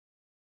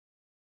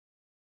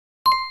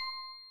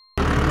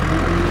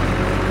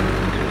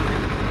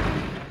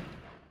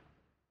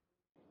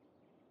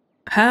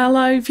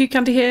Hello,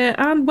 FewCandy here,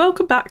 and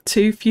welcome back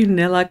to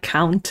Vanilla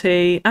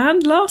County.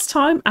 And last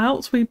time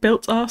out, we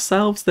built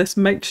ourselves this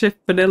makeshift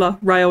vanilla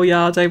rail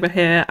yard over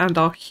here and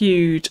our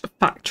huge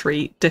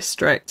factory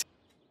district.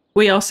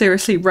 We are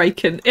seriously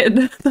raking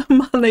in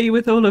the money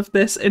with all of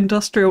this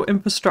industrial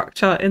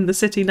infrastructure in the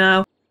city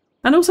now.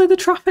 And also the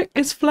traffic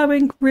is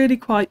flowing really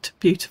quite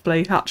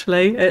beautifully,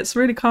 actually. It's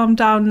really calmed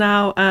down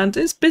now and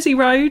it's busy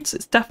roads.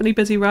 It's definitely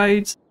busy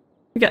roads.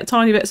 We get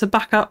tiny bits of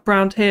backup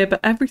around here,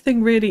 but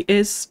everything really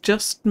is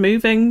just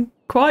moving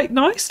quite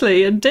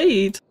nicely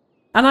indeed.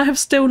 And I have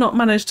still not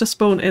managed to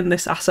spawn in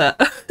this asset.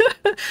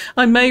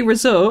 I may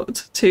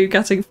resort to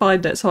getting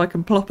Find It so I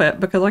can plop it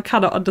because I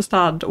cannot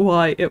understand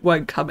why it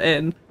won't come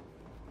in.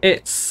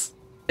 It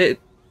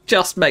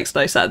just makes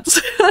no sense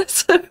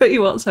to me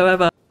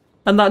whatsoever.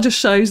 And that just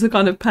shows the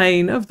kind of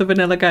pain of the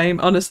vanilla game,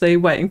 honestly,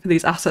 waiting for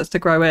these assets to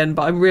grow in,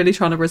 but I'm really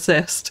trying to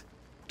resist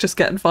just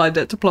get and Find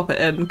It to plop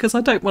it in because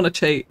I don't want to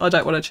cheat. I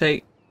don't want to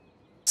cheat.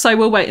 So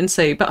we'll wait and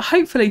see. But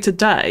hopefully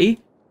today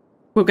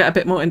we'll get a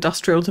bit more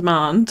industrial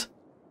demand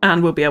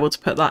and we'll be able to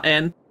put that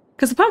in.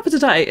 Because the plan for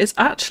today is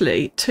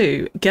actually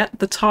to get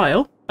the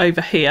tile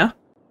over here,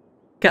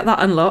 get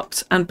that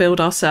unlocked and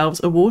build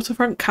ourselves a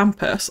waterfront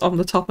campus on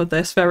the top of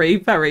this very,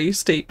 very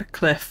steep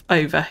cliff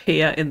over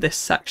here in this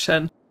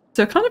section.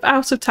 So kind of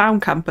out of town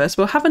campus.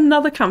 We'll have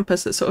another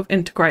campus that's sort of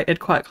integrated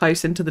quite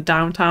close into the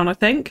downtown, I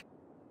think.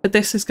 But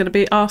this is going to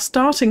be our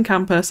starting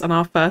campus and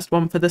our first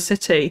one for the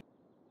city.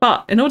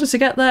 But in order to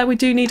get there, we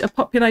do need a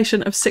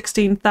population of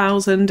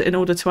 16,000 in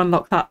order to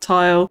unlock that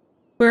tile.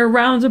 We're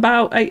around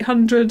about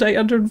 800,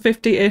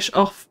 850-ish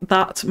off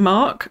that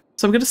mark.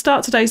 So I'm going to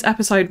start today's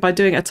episode by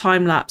doing a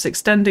time lapse,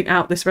 extending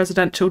out this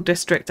residential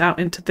district out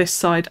into this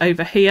side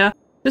over here.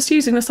 Just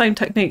using the same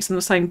techniques and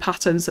the same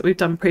patterns that we've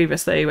done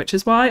previously, which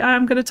is why I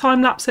am going to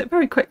time lapse it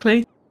very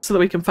quickly so that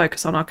we can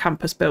focus on our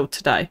campus build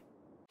today.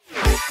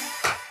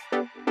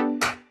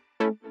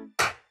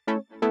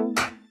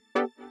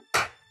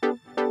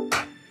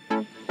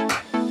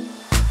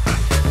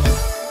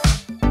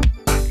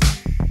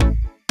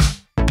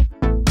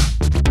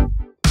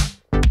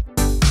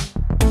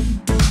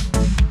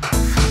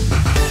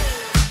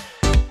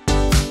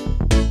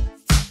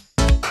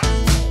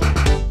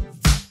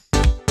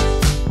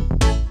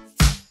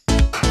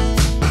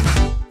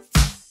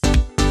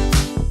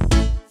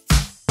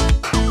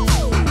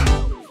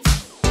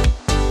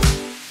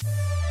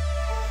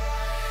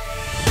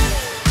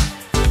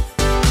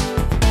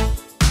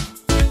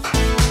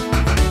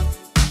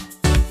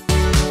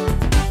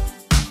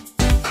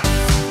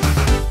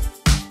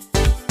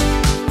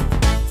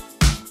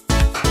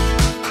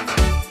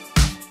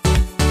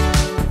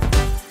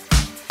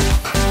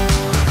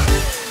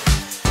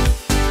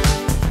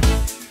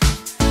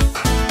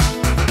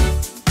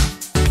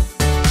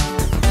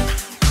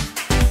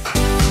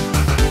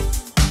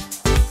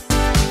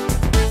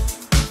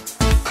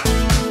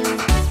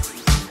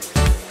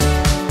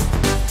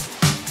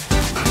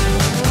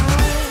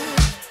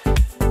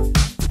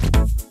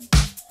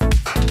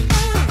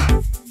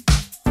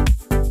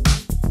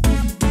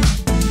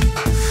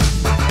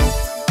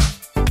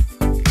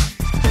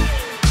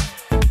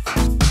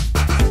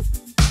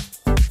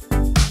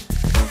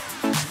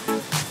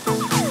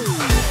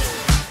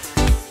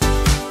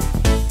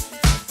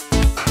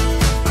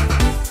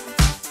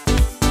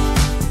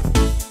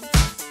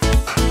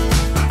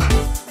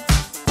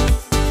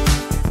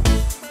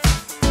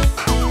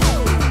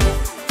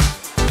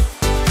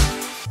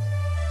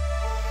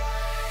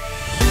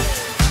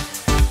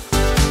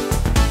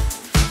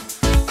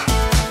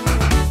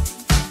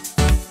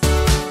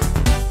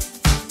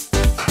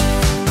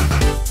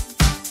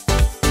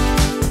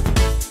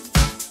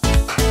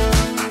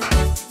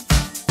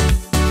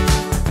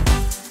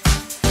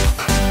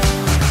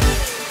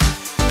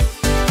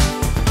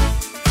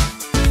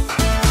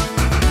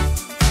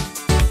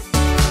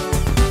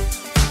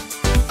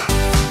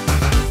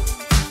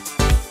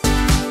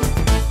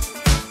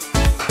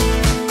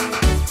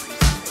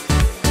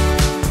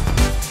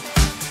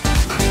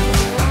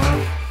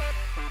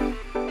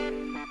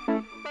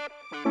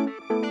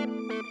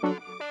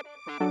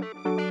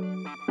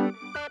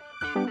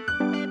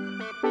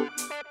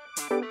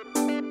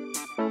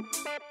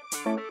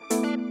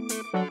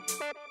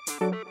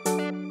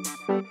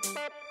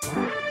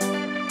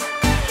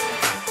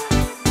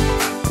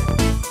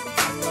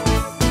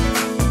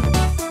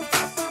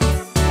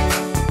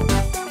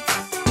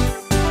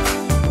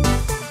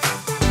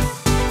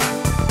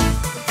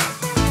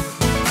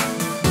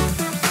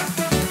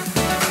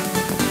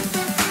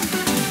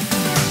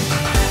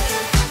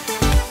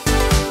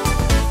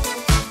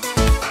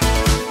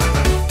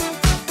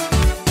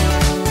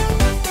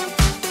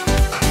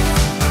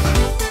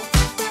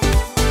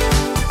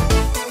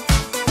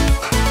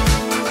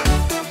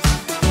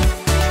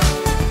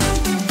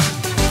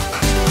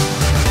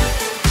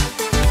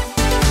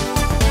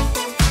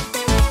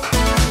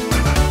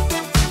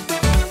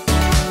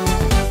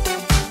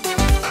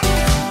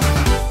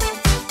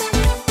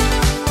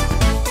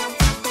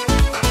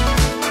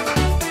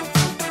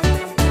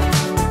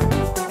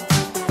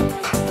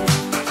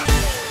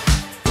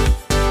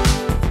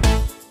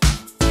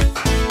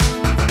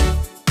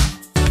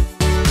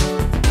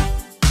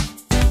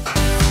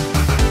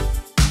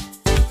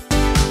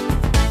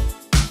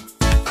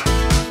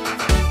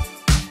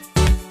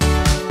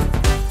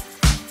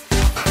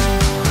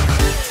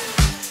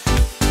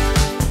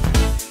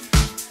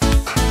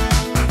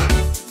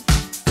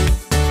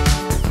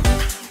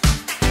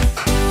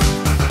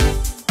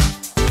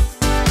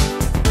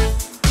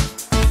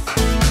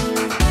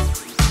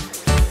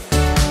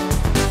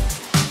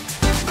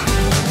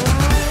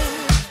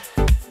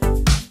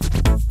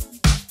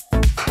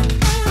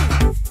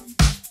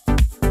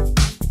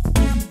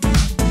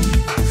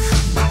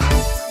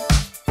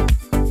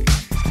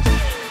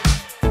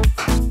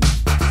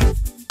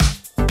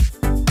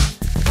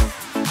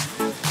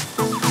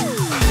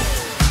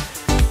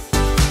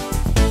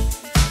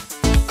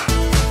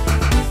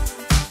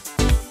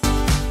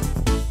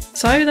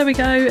 So there we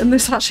go, and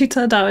this actually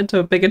turned out into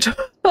a bigger job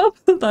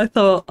than I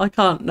thought. I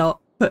can't not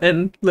put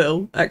in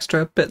little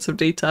extra bits of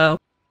detail.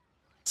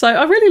 So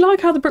I really like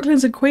how the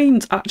Brooklyns and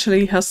Queens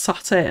actually has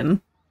sat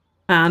in,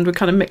 and we're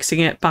kind of mixing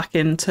it back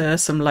into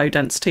some low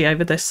density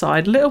over this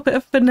side. A little bit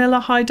of vanilla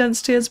high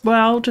density as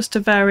well, just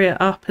to vary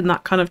it up in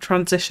that kind of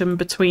transition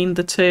between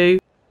the two.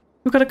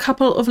 We've got a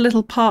couple of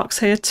little parks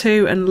here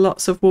too, and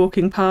lots of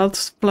walking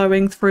paths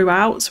flowing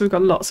throughout, so we've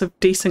got lots of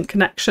decent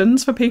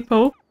connections for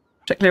people,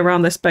 particularly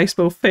around this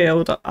baseball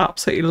field. I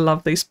absolutely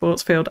love these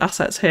sports field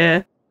assets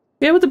here.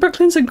 Yeah, with the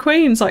Brooklyns and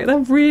Queens, like, they're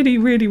really,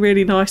 really,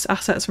 really nice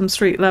assets from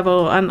street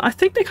level, and I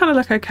think they kind of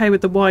look okay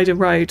with the wider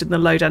road and the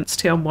low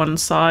density on one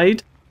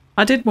side.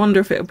 I did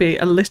wonder if it would be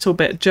a little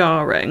bit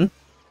jarring,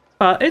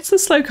 but it's the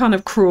slow kind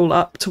of crawl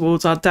up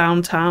towards our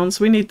downtown,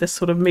 so we need this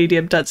sort of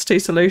medium density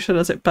solution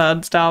as it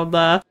burns down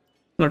there.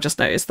 And I've just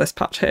noticed this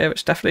patch here,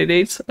 which definitely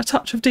needs a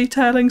touch of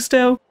detailing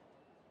still.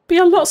 But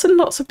yeah, lots and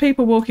lots of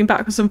people walking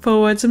backwards and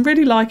forwards, and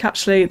really like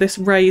actually this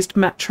raised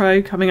metro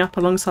coming up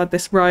alongside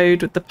this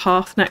road with the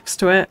path next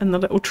to it and the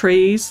little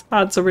trees.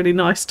 Adds a really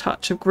nice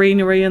touch of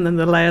greenery, and then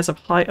the layers of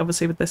height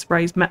obviously with this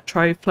raised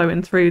metro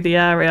flowing through the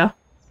area.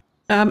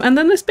 And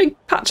then this big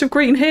patch of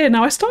green here.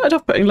 Now I started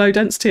off putting low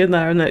density in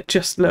there and it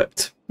just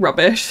looked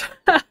rubbish.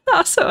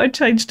 So I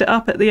changed it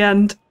up at the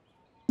end to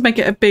make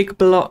it a big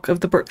block of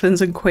the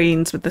Brooklyns and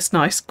Queens with this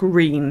nice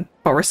green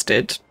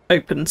forested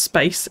open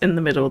space in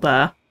the middle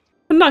there.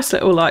 A nice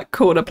little like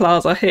corner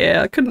plaza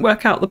here. I couldn't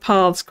work out the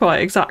paths quite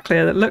exactly,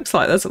 and it looks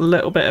like there's a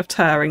little bit of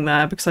tearing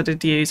there because I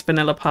did use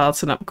vanilla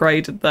paths and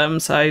upgraded them,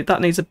 so that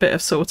needs a bit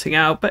of sorting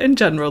out, but in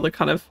general the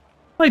kind of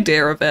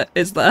idea of it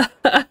is there.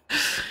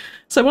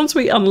 So once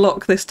we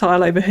unlock this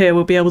tile over here,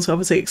 we'll be able to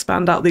obviously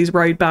expand out these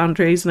road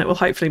boundaries, and it will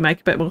hopefully make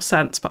a bit more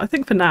sense. But I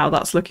think for now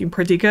that's looking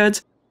pretty good.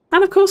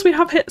 And of course we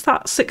have hit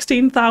that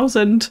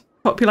 16,000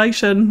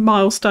 population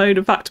milestone.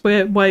 In fact,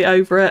 we're way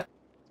over it.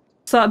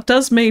 So that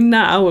does mean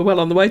now we're well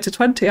on the way to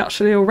 20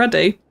 actually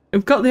already.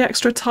 We've got the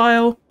extra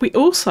tile. We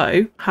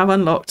also have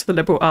unlocked the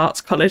Liberal Arts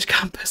College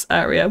campus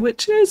area,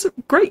 which is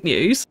great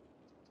news,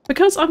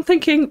 because I'm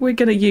thinking we're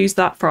going to use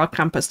that for our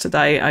campus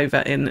today over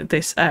in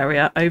this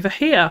area over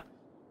here.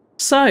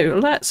 So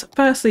let's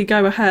firstly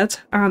go ahead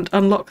and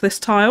unlock this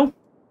tile.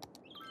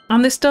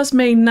 And this does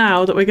mean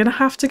now that we're going to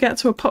have to get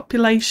to a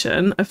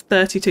population of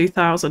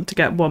 32,000 to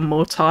get one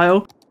more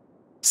tile.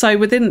 So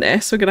within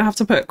this, we're going to have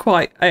to put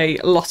quite a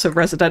lot of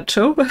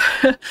residential,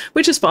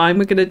 which is fine.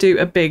 We're going to do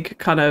a big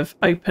kind of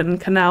open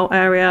canal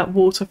area,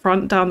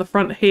 waterfront down the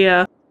front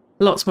here.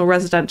 Lots more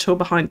residential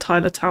behind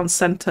Tyler Town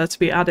Centre to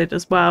be added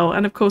as well.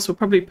 And of course, we'll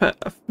probably put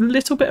a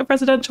little bit of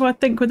residential, I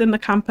think, within the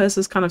campus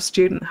as kind of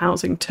student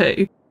housing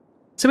too.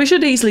 So we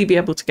should easily be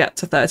able to get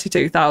to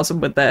 32,000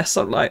 with this.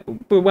 So like,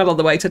 we're well on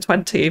the way to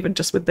 20 even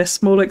just with this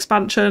small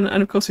expansion.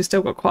 And of course, we've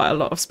still got quite a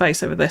lot of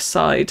space over this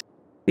side.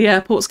 The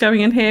airport's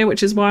going in here,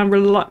 which is why I'm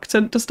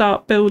reluctant to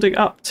start building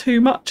up too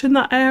much in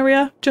that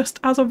area just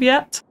as of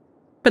yet.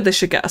 But this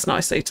should get us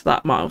nicely to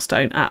that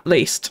milestone at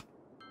least.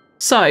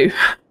 So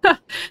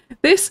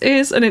this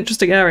is an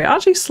interesting area. It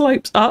actually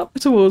slopes up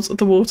towards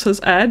the water's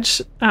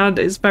edge and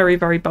is very,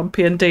 very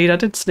bumpy indeed. I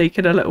did sneak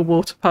in a little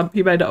water pump.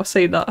 You may not have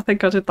seen that. I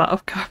think I did that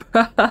off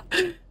camera.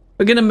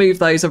 We're going to move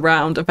those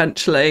around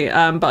eventually.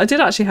 But I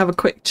did actually have a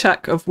quick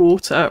check of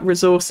water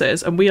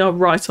resources, and we are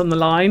right on the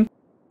line.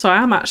 So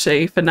I am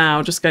actually, for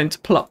now, just going to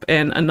plop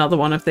in another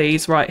one of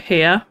these right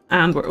here.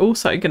 And we're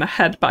also going to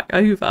head back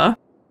over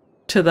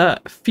to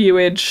the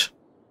Fewage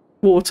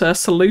Water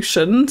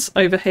Solutions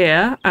over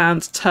here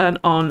and turn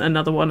on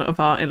another one of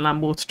our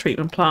inland water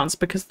treatment plants,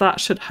 because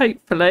that should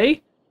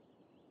hopefully,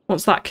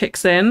 once that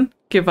kicks in,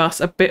 give us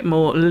a bit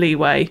more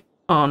leeway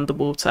on the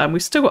water. And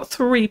we've still got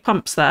 3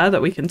 pumps there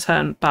that we can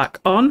turn back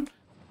on.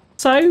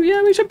 So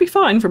yeah, we should be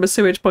fine from a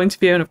sewage point of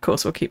view. And of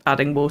course, we'll keep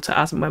adding water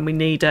as and when we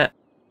need it.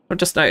 I've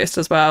just noticed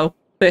as well,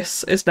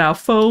 this is now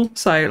full.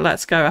 So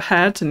let's go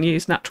ahead and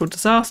use natural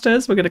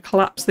disasters. We're going to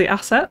collapse the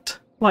asset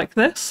like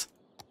this.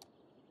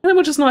 And then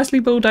we'll just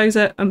nicely bulldoze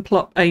it and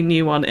plop a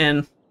new one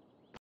in.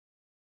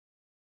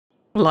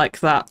 Like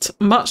that.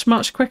 Much,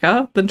 much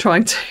quicker than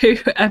trying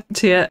to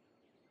empty it.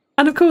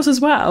 And of course as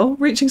well,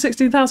 reaching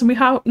 16,000, we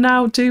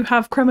now do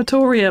have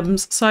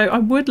crematoriums. So I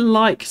would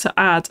like to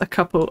add a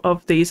couple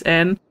of these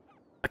in.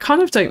 I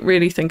kind of don't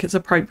really think it's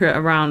appropriate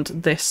around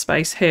this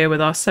space here with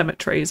our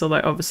cemeteries,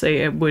 although obviously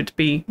it would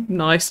be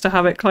nice to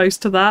have it close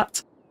to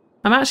that.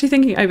 I'm actually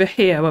thinking over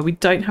here where we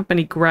don't have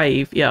many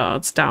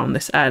graveyards down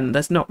this end.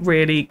 There's not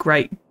really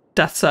great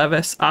death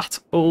service at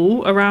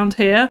all around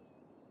here.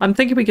 I'm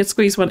thinking we could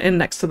squeeze one in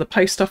next to the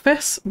post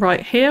office.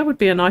 Right here would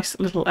be a nice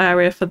little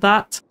area for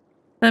that.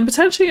 Then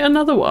potentially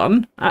another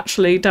one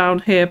actually down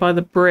here by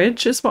the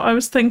bridge is what I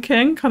was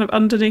thinking, kind of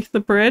underneath the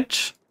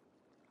bridge.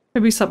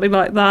 Maybe something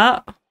like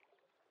that.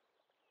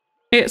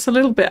 It's a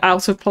little bit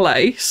out of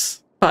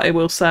place, but it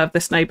will serve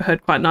this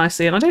neighbourhood quite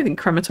nicely, and I don't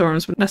think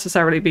crematoriums would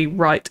necessarily be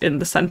right in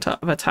the centre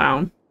of a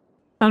town.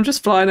 I'm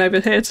just flying over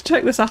here to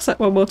check this asset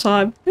one more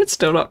time. It's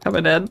still not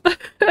coming in.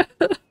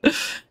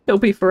 It'll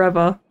be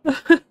forever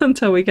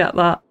until we get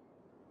that.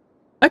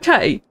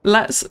 Okay,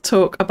 let's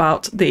talk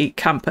about the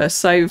campus.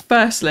 So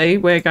firstly,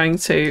 we're going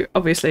to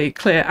obviously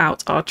clear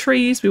out our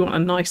trees. We want a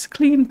nice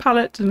clean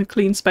palette and a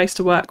clean space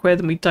to work with,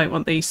 and we don't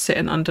want these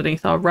sitting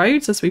underneath our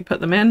roads as we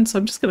put them in. So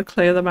I'm just going to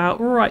clear them out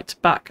right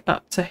back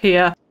up to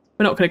here.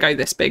 We're not going to go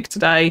this big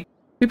today.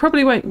 We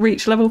probably won't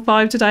reach level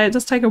 5 today. It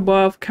does take a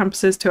while for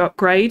campuses to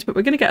upgrade, but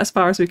we're going to get as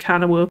far as we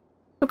can, and we'll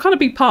kind of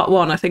be part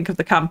 1, I think, of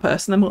the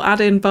campus, and then we'll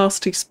add in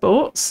Varsity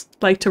Sports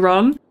later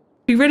on.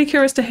 Be really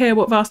curious to hear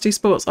what Varsity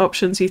Sports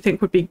options you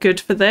think would be good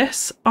for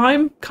this.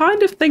 I'm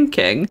kind of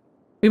thinking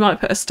we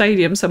might put a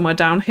stadium somewhere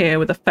down here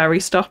with a ferry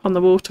stop on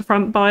the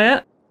waterfront by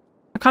it.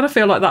 I kind of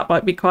feel like that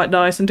might be quite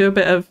nice, and do a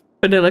bit of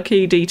vanilla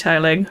key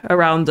detailing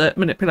around it,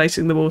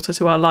 manipulating the water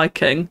to our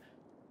liking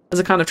as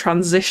a kind of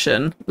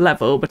transition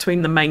level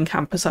between the main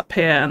campus up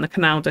here and the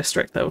canal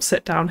district that will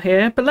sit down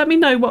here. But let me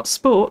know what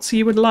sports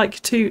you would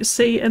like to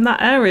see in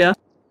that area.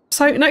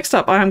 So next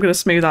up, I am going to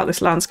smooth out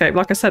this landscape.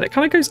 Like I said, it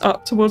kind of goes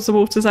up towards the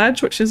water's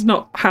edge, which is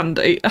not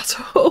handy at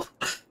all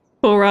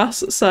for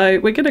us. So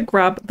we're going to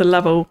grab the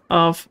level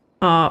of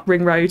our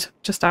ring road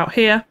just out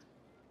here,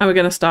 and we're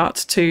going to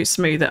start to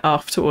smooth it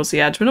off towards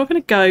the edge. We're not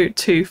going to go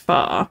too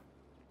far,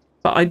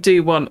 but I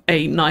do want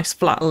a nice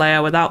flat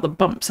layer without the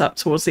bumps up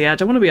towards the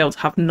edge. I want to be able to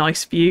have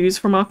nice views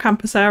from our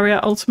campus area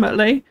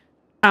ultimately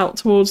out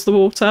towards the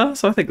water,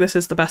 so I think this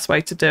is the best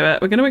way to do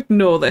it. We're going to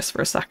ignore this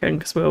for a second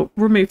because we'll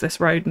remove this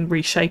road and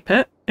reshape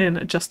it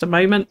in just a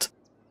moment.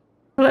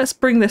 But let's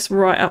bring this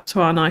right up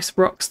to our nice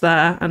rocks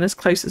there, and as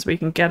close as we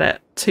can get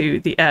it to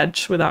the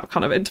edge without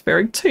kind of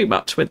interfering too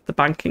much with the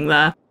banking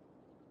there.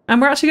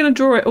 And we're actually going to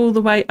draw it all the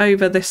way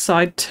over this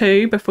side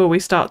too before we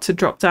start to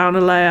drop down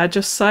a layer,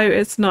 just so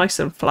it's nice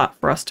and flat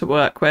for us to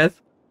work with.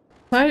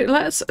 So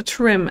let's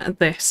trim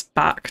this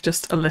back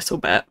just a little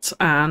bit,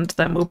 and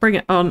then we'll bring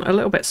it on a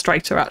little bit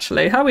straighter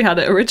actually, how we had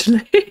it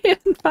originally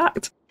in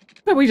fact.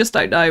 But we just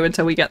don't know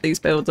until we get these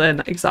builds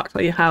in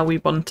exactly how we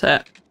want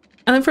it.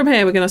 And then from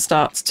here we're going to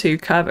start to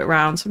curve it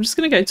around. So I'm just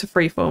going to go to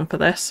freeform for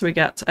this so we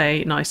get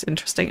a nice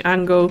interesting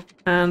angle,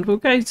 and we'll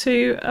go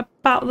to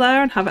about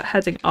there and have it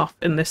heading off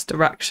in this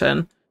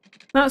direction.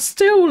 Now it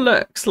still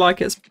looks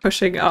like it's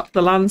pushing up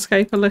the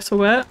landscape a little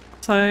bit,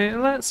 so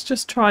let's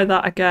just try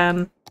that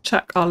again.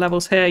 Check our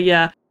levels here.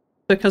 Yeah,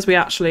 because we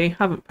actually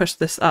haven't pushed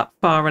this up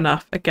far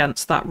enough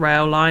against that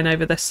rail line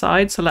over this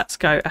side, so let's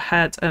go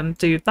ahead and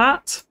do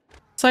that.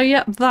 So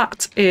yeah,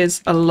 that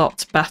is a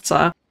lot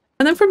better.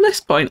 And then from this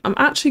point I'm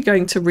actually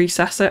going to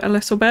recess it a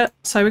little bit.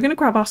 So we're going to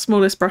grab our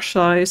smallest brush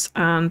size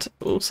and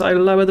also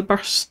lower the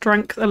brush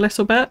strength a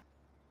little bit.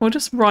 We'll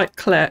just right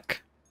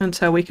click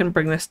until we can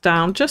bring this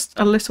down just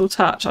a little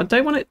touch. I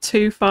don't want it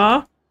too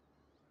far.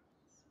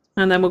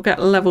 And then we'll get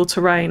level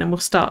terrain and we'll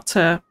start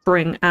to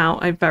bring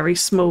out a very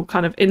small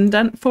kind of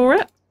indent for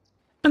it.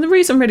 And the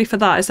reason really for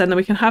that is then that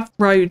we can have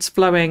roads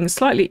flowing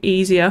slightly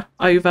easier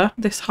over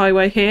this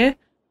highway here.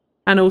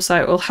 And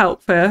also it will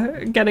help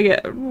for getting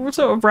it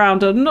sort of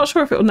rounded. I'm not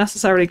sure if it will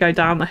necessarily go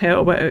down the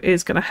hill, but it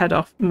is going to head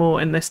off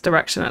more in this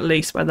direction at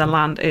least, where the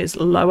land is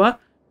lower.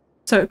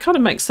 So it kind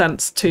of makes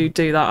sense to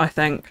do that, I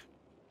think.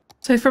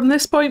 So from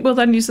this point we'll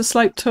then use the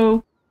slope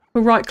tool.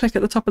 We'll right click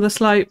at the top of the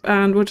slope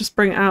and we'll just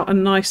bring out a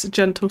nice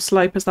gentle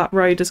slope as that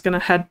road is going to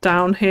head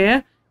down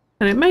here.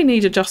 And it may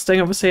need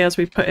adjusting obviously as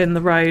we put in the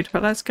road,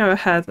 but let's go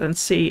ahead and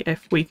see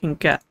if we can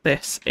get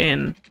this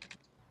in.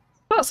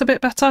 That's a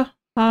bit better.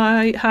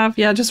 I have,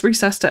 yeah, just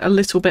recessed it a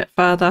little bit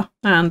further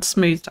and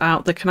smoothed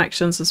out the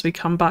connections as we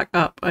come back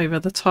up over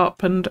the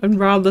top and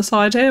round the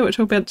side here, which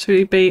will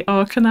eventually be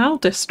our canal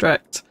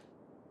district.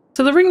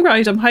 So the ring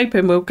road I'm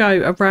hoping will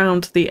go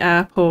around the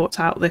airport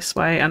out this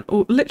way and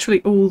literally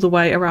all the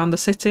way around the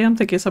city. I'm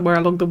thinking somewhere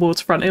along the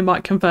waterfront it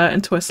might convert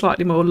into a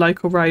slightly more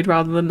local road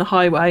rather than the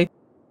highway.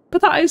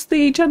 But that is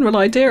the general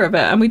idea of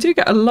it, and we do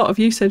get a lot of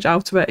usage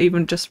out of it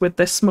even just with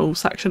this small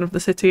section of the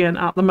city in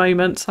at the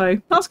moment,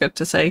 so that's good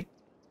to see.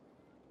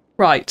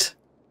 Right,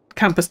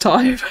 campus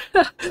time.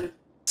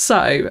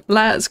 So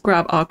let's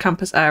grab our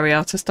campus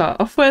area to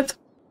start off with.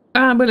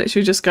 And we're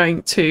literally just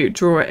going to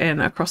draw it in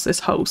across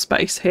this whole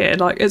space here.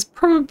 Like, it's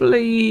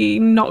probably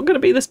not going to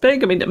be this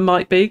big. I mean, it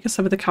might be because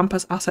some of the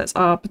campus assets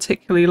are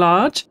particularly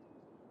large.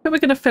 But we're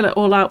going to fill it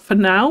all out for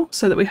now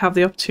so that we have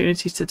the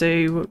opportunity to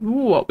do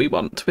what we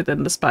want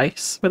within the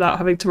space without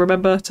having to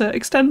remember to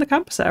extend the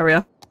campus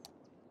area.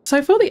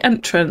 So for the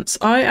entrance,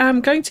 I am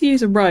going to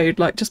use a road,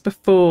 like just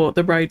before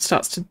the road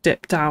starts to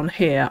dip down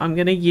here. I'm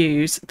going to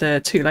use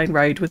the 2-lane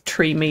road with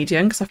tree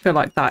median because I feel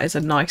like that is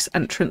a nice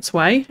entrance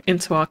way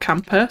into our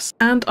campus.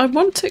 And I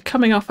want it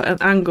coming off at an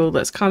angle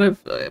that's kind of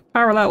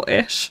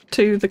parallel-ish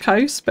to the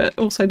coast, but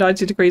also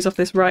 90 degrees off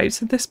this road.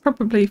 So this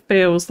probably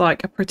feels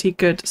like a pretty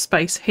good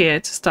space here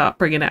to start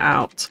bringing it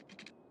out. So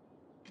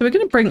we're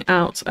going to bring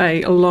out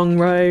a long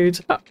road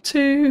up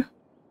to,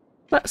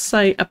 let's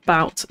say,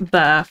 about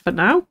there for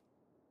now.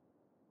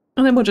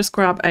 And then we'll just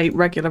grab a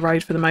regular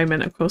road for the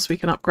moment. Of course, we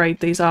can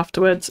upgrade these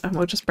afterwards, and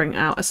we'll just bring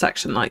out a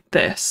section like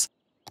this.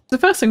 The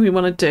first thing we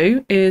want to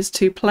do is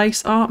to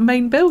place our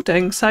main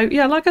building. So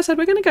yeah, like I said,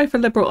 we're going to go for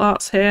liberal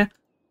arts here.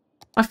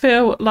 I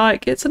feel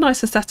like it's a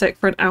nice aesthetic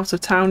for an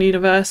out-of-town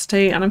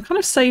university, and I'm kind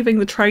of saving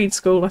the trade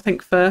school, I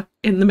think, for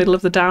in the middle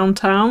of the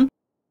downtown.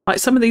 Like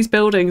some of these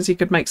buildings, you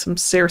could make some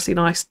seriously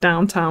nice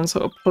downtown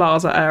sort of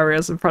plaza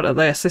areas in front of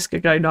this. This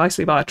could go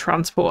nicely by a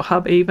transport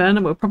hub even,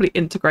 and we'll probably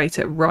integrate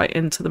it right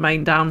into the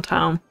main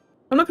downtown.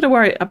 I'm not going to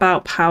worry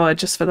about power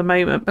just for the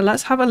moment, but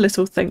let's have a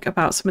little think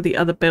about some of the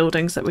other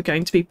buildings that we're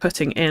going to be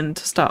putting in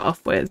to start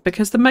off with,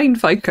 because the main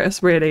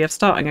focus really of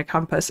starting a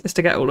campus is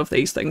to get all of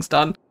these things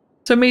done.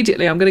 So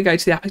immediately I'm going to go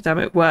to the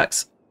Academic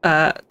Works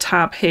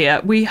tab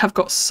here. We have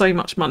got so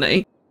much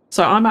money,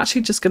 so I'm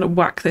actually just going to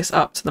whack this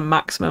up to the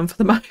maximum for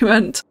the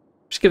moment,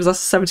 which gives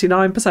us a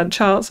 79%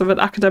 chance of an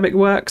Academic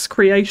Works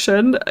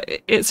creation.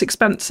 It's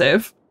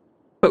expensive,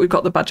 but we've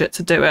got the budget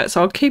to do it,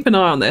 so I'll keep an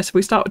eye on this. If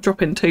we start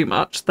dropping too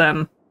much,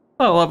 then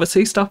I'll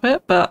obviously stop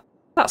it, but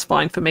that's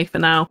fine for me for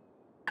now.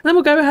 And then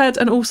we'll go ahead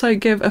and also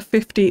give a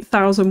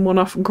 50,000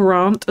 one-off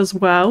grant as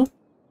well.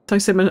 So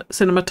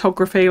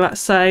cinematography,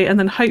 let's say, and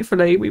then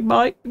hopefully we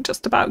might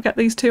just about get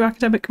these 2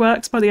 academic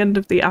works by the end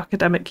of the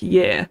academic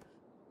year.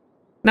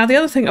 Now the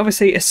other thing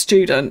obviously is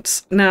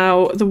students.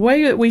 Now the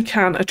way that we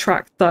can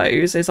attract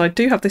those is I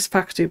do have this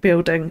faculty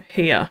building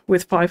here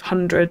with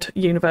 500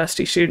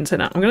 university students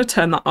in it. I'm going to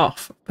turn that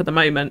off for the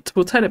moment.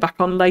 We'll turn it back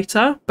on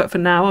later, but for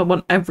now I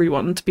want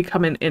everyone to be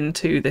coming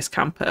into this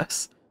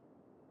campus.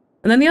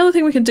 And then the other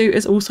thing we can do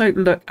is also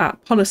look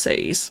at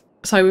policies.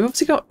 So we've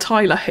obviously got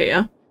Tyler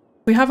here.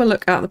 We have a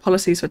look at the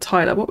policies for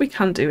Tyler. What we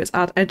can do is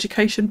add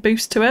education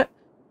boost to it.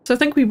 So I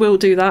think we will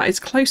do that. It's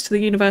close to the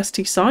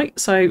university site,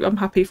 so I'm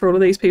happy for all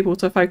of these people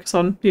to focus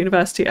on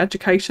university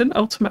education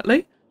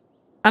ultimately.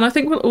 And I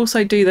think we'll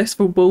also do this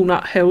for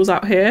Walnut Hills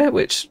out here,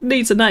 which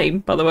needs a name,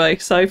 by the way.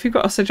 So if you've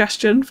got a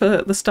suggestion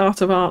for the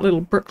start of our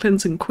little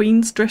Brooklyns and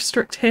Queens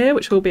district here,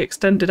 which will be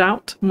extended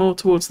out more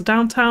towards the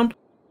downtown,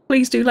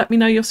 please do let me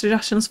know your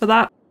suggestions for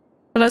that.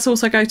 But let's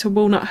also go to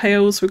Walnut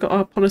Hills. We've got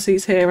our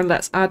policies here, and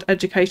let's add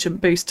education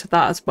boost to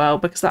that as well,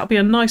 because that'll be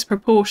a nice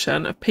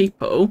proportion of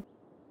people.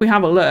 We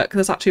have a look,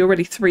 there's actually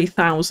already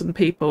 3,000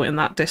 people in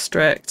that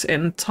district.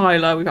 In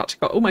Tyler, we've actually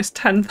got almost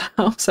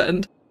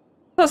 10,000.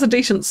 That's a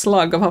decent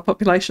slug of our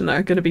population that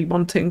are going to be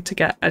wanting to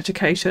get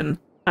education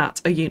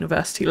at a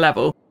university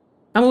level.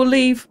 And we'll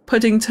leave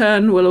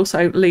Puddington, we'll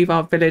also leave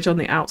our village on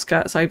the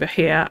outskirts over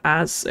here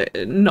as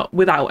not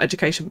without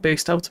education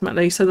boost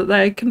ultimately, so that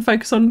they can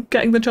focus on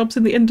getting the jobs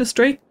in the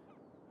industry.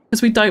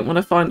 Because we don't want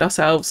to find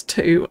ourselves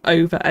too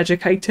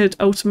over-educated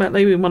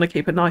ultimately. We want to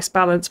keep a nice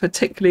balance,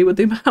 particularly with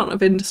the amount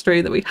of industry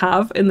that we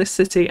have in this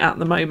city at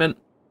the moment.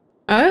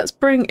 Let's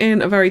bring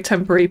in a very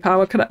temporary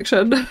power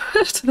connection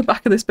to the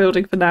back of this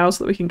building for now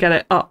so that we can get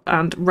it up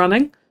and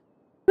running.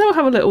 Then we'll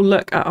have a little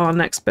look at our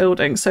next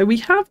building. So we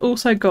have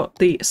also got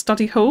the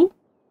study hall,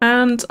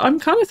 and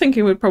I'm kind of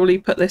thinking we'd probably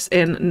put this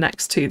in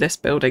next to this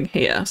building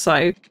here.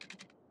 So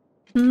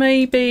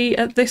maybe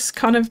at this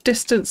kind of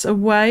distance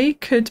away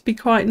could be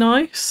quite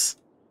nice.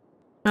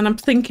 And I'm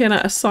thinking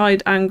at a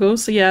side angle,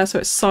 so yeah, so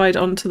it's side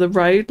onto the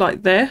road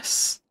like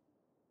this.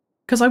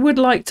 Because I would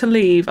like to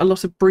leave a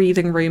lot of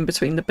breathing room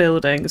between the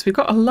buildings. We've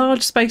got a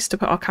large space to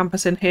put our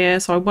campus in here,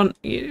 so I want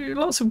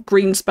lots of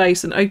green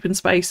space and open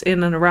space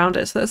in and around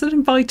it, so that's an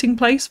inviting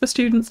place for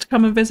students to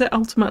come and visit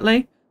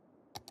ultimately.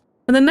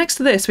 And then next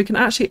to this we can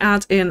actually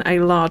add in a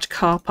large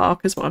car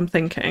park is what I'm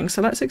thinking.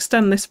 So let's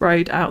extend this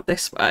road out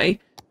this way,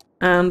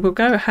 and we'll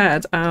go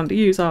ahead and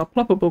use our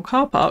ploppable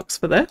car parks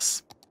for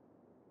this.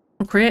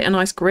 We'll create a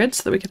nice grid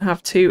so that we can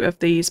have 2 of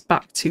these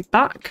back to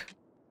back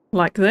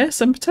like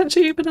this, and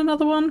potentially even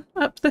another one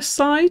up this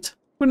side.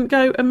 Wouldn't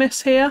go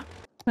amiss here.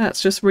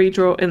 Let's just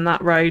redraw in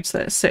that road so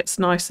that it sits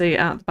nicely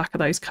at the back of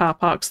those car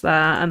parks there,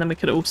 and then we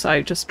could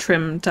also just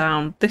trim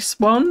down this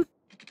one.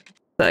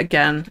 But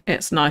again,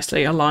 it's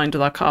nicely aligned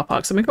with our car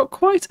parks, and we've got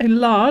quite a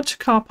large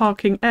car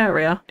parking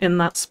area in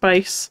that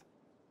space.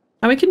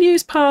 And we can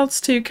use paths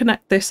to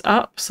connect this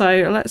up,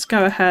 so let's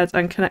go ahead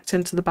and connect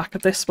into the back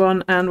of this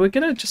one, and we're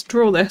going to just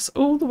draw this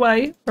all the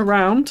way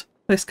around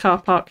this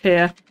car park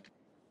here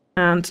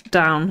and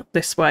down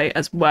this way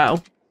as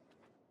well,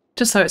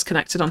 just so it's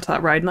connected onto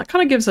that road, and that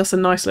kind of gives us a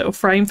nice little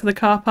frame for the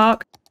car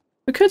park.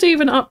 We could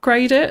even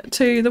upgrade it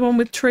to the one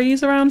with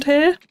trees around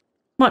here.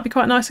 Might be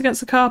quite nice against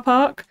the car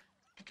park.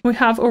 We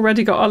have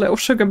already got our little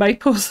sugar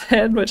maples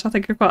in, which I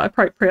think are quite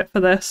appropriate for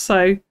this,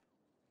 so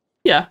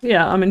yeah,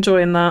 I'm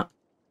enjoying that.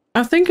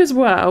 I think as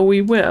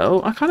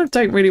well I kind of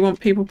don't really want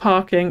people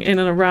parking in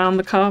and around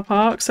the car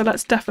park, so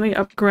let's definitely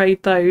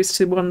upgrade those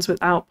to ones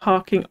without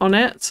parking on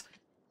it.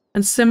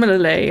 And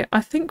similarly,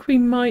 I think we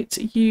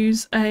might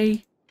use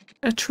a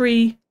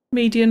tree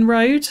median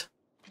road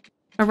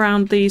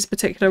around these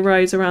particular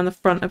roads around the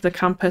front of the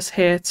campus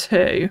here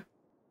too.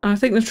 I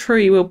think the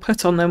tree we'll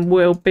put on them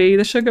will be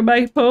the sugar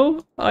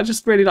maple. I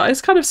just really like it.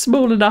 It's kind of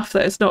small enough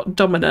that it's not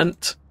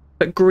dominant,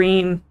 but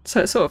green, so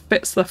it sort of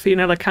fits the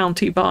Fewcandy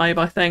County vibe,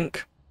 I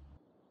think.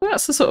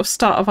 That's the sort of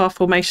start of our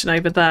formation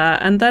over there.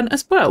 And then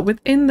as well,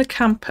 within the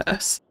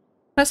campus,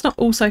 let's not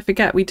also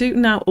forget, we do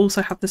now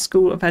also have the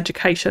School of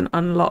Education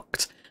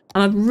unlocked.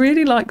 And I'd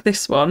really like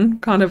this one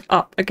kind of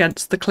up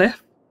against the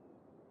cliff.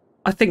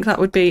 I think that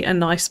would be a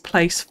nice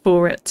place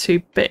for it to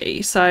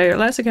be. So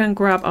let's again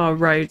grab our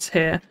roads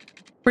here.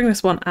 Bring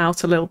this one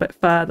out a little bit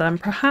further, and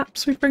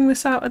perhaps we bring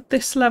this out at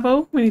this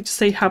level. We need to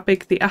see how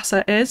big the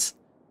asset is.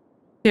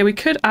 Yeah, we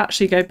could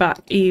actually go back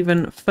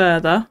even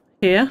further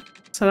here.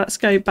 So let's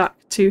go back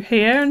to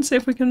here and see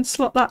if we can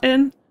slot that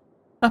in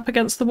up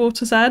against the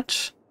water's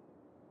edge.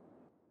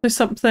 So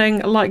something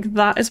like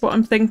that is what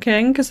I'm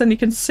thinking, because then you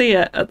can see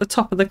it at the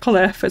top of the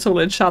cliff. It's all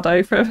in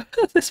shadow from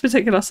this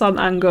particular sun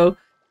angle.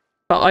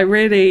 But I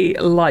really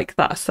like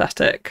that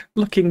aesthetic,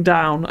 looking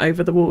down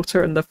over the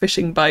water and the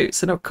fishing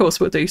boats. And of course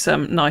we'll do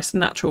some nice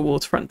natural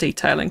waterfront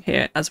detailing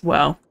here as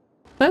well.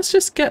 Let's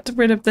just get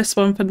rid of this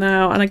one for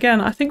now. And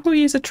again, I think we'll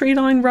use a tree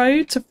line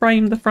road to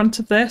frame the front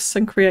of this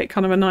and create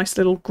kind of a nice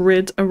little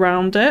grid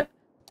around it.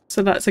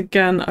 So let's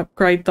again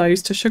upgrade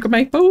those to sugar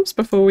maples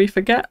before we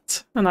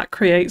forget. And that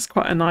creates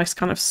quite a nice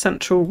kind of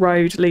central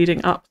road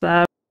leading up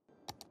there.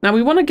 Now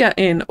we want to get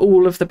in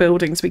all of the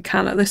buildings we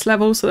can at this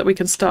level so that we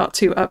can start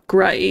to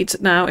upgrade.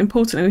 Now,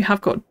 importantly, we have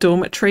got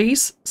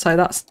dormitories. So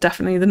that's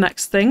definitely the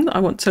next thing that I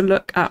want to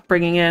look at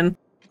bringing in.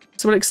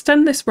 So we'll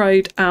extend this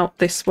road out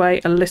this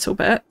way a little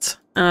bit.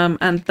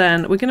 And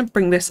then we're going to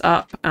bring this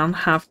up and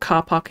have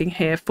car parking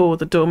here for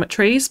the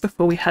dormitories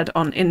before we head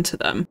on into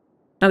them.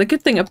 Now, the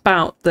good thing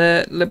about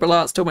the liberal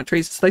arts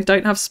dormitories is they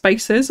don't have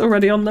spaces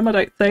already on them, I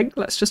don't think.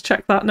 Let's just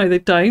check that. No, they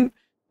don't.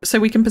 So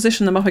we can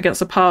position them up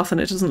against a path and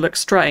it doesn't look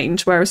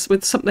strange. Whereas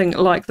with something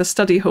like the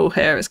study hall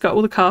here, it's got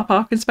all the car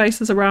parking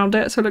spaces around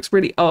it. So it looks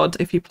really odd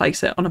if you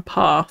place it on a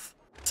path.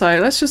 So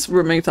let's just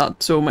remove that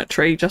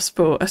dormitory just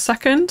for a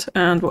second.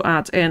 And we'll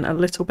add in a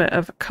little bit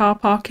of car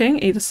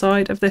parking either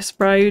side of this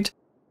road.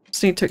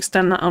 Just need to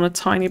extend that on a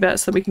tiny bit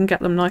so we can get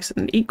them nice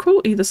and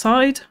equal either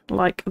side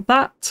like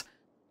that.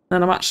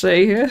 Then I'm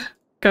actually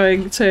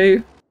going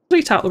to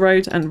delete out the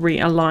road and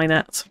realign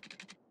it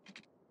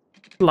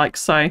like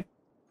so.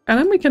 And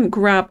then we can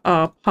grab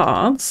our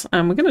paths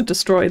and we're going to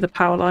destroy the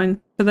power line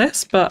for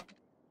this, but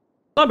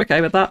I'm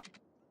okay with that.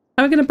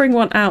 And we're going to bring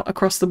one out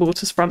across the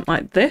water's front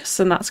like this,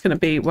 and that's going to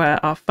be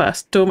where our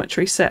first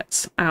dormitory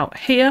sits out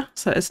here.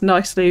 So it's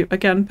nicely,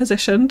 again,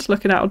 positioned,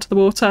 looking out onto the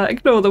water.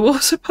 Ignore the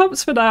water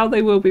pumps for now,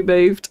 they will be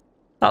moved.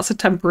 That's a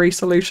temporary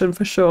solution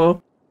for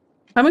sure.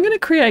 And we're going to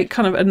create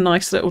kind of a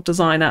nice little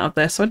design out of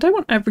this. So I don't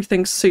want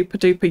everything super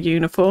duper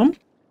uniform.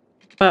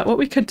 But what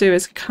we could do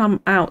is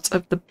come out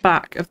of the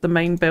back of the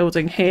main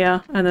building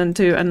here and then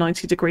do a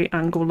 90-degree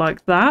angle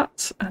like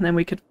that. And then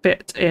we could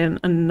fit in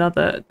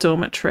another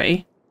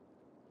dormitory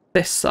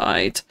this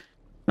side.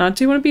 Now I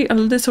do want to be a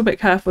little bit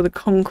careful with the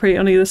concrete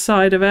on either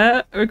side of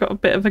it. We've got a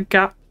bit of a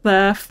gap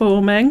there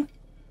forming.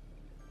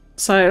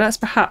 So let's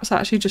perhaps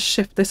actually just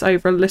shift this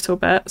over a little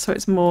bit so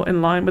it's more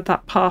in line with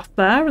that path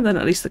there, and then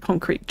at least the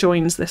concrete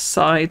joins this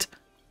side.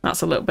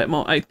 That's a little bit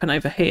more open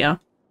over here.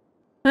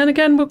 And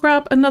again, we'll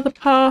grab another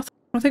path.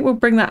 I think we'll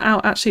bring that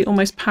out actually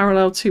almost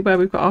parallel to where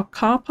we've got our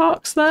car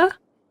parks there. And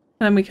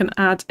then we can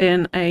add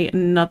in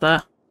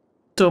another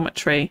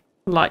dormitory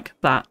like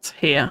that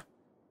here.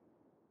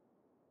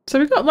 So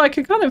we've got like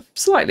a kind of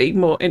slightly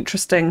more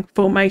interesting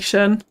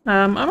formation.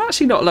 I'm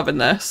actually not loving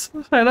this.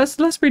 So let's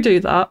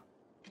redo that.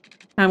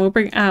 And we'll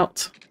bring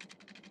out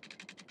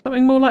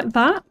something more like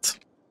that.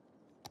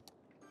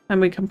 And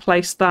we can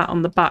place that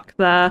on the back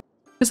there.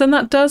 Because then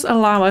that does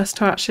allow us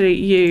to actually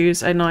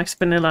use a nice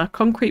vanilla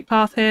concrete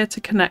path here to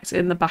connect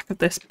in the back of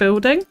this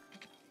building.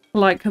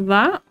 Like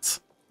that.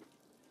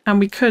 And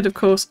we could, of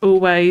course,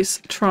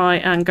 always try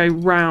and go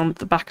round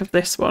the back of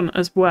this one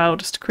as well,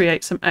 just to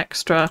create some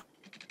extra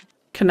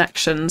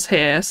connections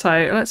here.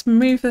 So let's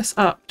move this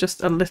up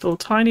just a little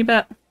tiny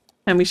bit.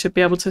 And we should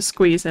be able to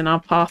squeeze in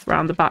our path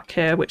around the back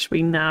here, which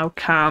we now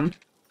can.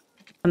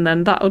 And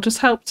then that'll just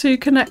help to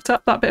connect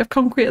up that bit of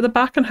concrete at the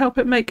back and help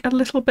it make a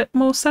little bit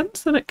more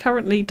sense than it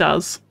currently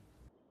does.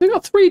 We've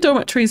got 3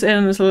 dormitories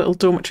in. There's a little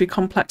dormitory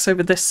complex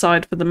over this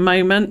side for the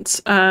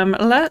moment.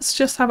 Let's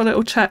just have a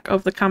little check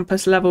of the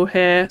campus level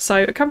here.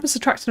 So campus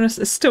attractiveness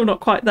is still not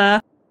quite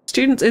there.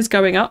 Students is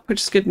going up,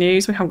 which is good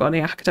news. We haven't got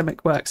any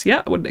academic works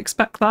yet. I wouldn't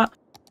expect that.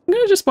 I'm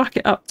going to just whack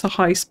it up to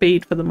high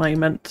speed for the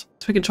moment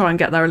so we can try and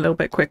get there a little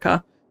bit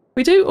quicker.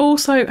 We do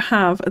also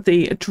have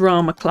the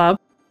drama club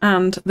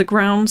and the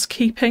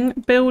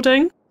groundskeeping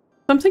building. So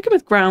I'm thinking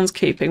with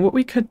groundskeeping, what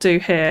we could do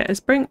here is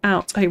bring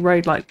out a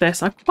road like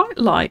this. I quite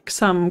like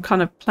some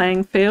kind of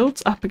playing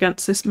fields up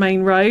against this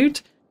main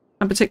road,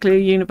 and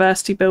particularly a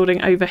university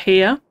building over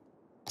here.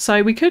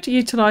 So we could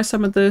utilise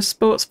some of the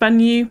sports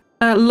venue,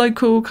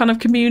 local kind of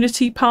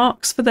community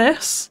parks for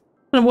this.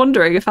 And I'm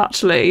wondering if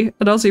actually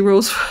an Aussie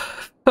rules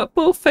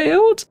football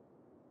field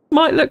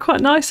might look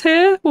quite nice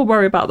here. We'll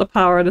worry about the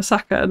power in a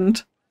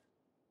second.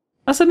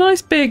 That's a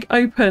nice big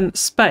open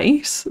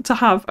space to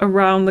have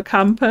around the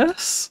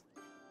campus.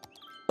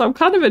 So I'm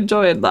kind of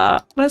enjoying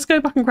that. Let's go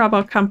back and grab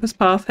our campus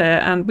path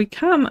here, and we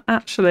can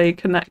actually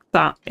connect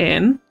that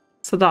in.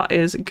 So that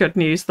is good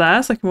news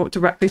there. So I can walk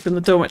directly from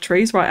the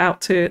dormitories right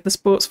out to the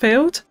sports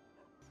field.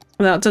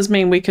 And that does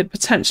mean we could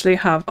potentially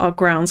have our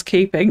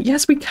groundskeeping.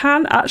 Yes, we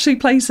can actually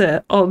place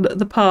it on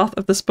the path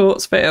of the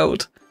sports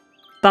field.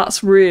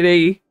 That's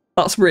really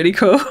That's really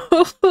cool.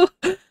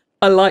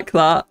 I like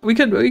that. We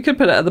could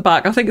put it at the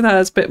back. I think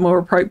that's a bit more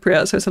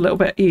appropriate, so it's a little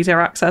bit easier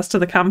access to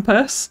the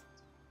campus.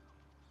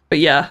 But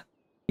yeah,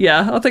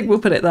 I think we'll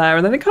put it there,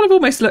 and then it kind of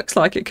almost looks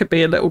like it could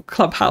be a little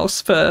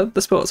clubhouse for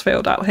the sports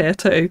field out here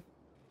too.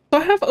 So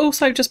I have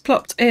also just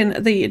plopped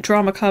in the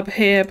drama club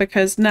here,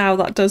 because now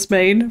that does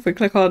mean, if we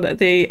click on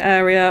the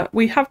area,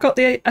 we have got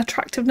the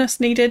attractiveness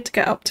needed to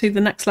get up to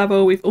the next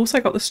level. We've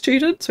also got the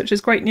students, which is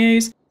great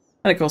news.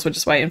 And of course, we're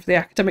just waiting for the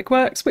academic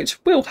works,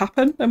 which will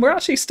happen. And we're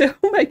actually still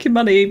making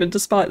money, even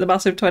despite the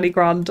massive 20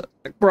 grand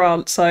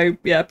grant. So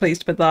yeah,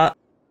 pleased with that.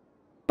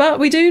 But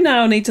we do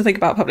now need to think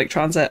about public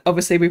transit.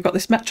 Obviously, we've got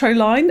this metro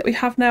line that we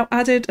have now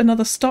added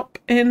another stop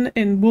in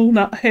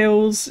Walnut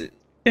Hills.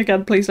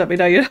 Again, please let me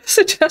know your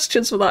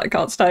suggestions for that. I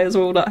can't stay as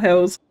Walnut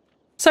Hills.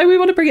 So we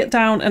want to bring it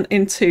down and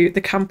into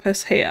the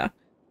campus here.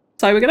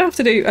 So we're going to have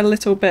to do a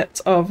little bit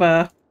of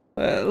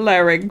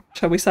layering,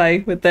 shall we say,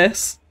 with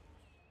this,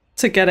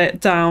 to get it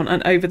down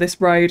and over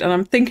this road. And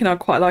I'm thinking I'd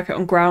quite like it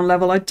on ground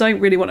level. I don't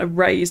really want a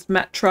raised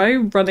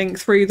metro running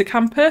through the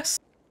campus,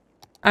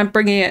 and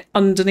bringing it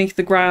underneath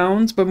the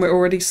ground when we're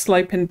already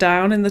sloping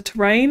down in the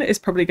terrain is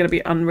probably going to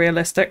be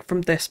unrealistic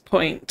from this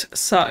point.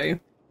 So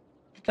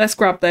let's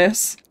grab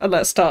this and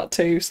let's start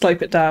to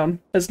slope it down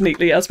as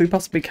neatly as we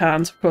possibly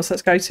can. So of course,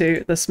 let's go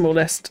to the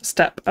smallest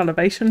step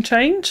elevation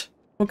change.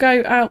 We'll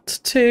go out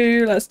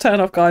to, let's turn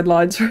off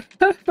guidelines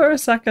for a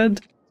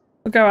second.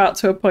 We'll go out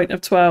to a point of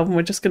 12, and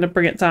we're just going to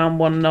bring it down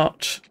one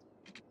notch,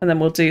 and then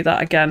we'll do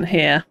that again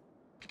here.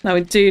 Now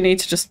we do need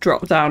to just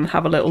drop down and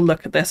have a little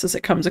look at this as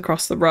it comes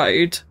across the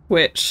road,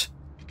 which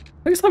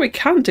looks like we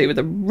can do with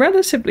a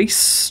relatively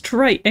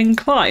straight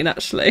incline,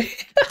 actually.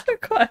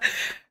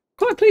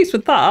 quite pleased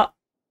with that.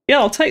 Yeah,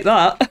 I'll take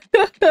that.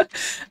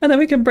 And then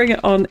we can bring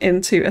it on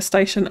into a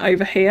station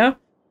over here.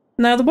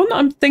 Now the one that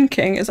I'm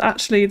thinking is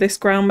actually this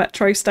ground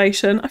metro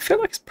station. I feel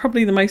like it's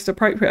probably the most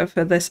appropriate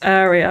for this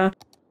area.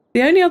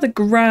 The only other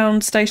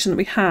ground station that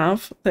we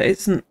have that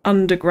isn't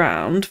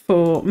underground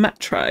for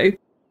metro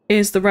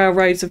is the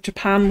Railroads of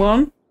Japan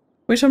one,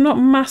 which I'm not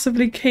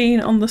massively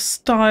keen on the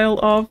style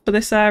of for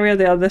this area.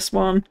 They are this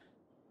one.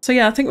 So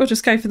yeah, I think we'll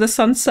just go for the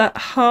Sunset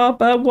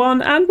Harbour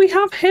one, and we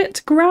have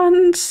hit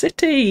Grand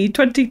City,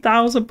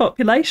 20,000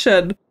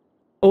 population.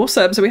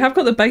 Awesome. So we have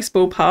got the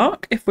baseball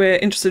park if we're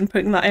interested in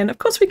putting that in. Of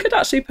course, we could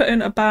actually put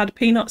in a bad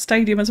peanut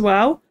stadium as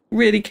well.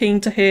 Really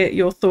keen to hear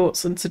your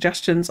thoughts and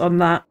suggestions on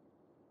that.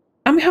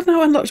 And we have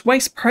now unlocked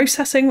waste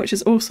processing, which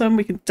is awesome.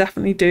 We can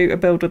definitely do a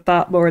build with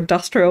that. More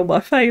industrial, my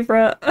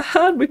favourite.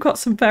 And we've got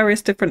some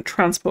various different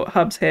transport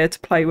hubs here to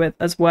play with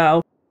as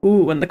well.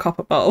 Ooh, and the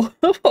copper bowl.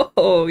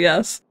 Oh,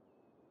 yes.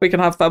 We can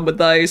have fun with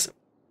those.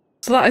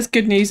 So that is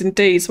good news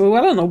indeed. So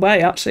we're well on our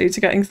way, actually, to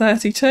getting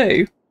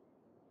 32.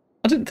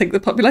 I didn't think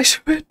the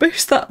population would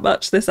boost that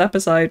much this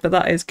episode, but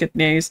that is good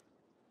news.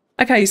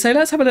 Okay, so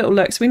let's have a little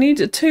look. So we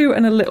need 2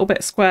 and a little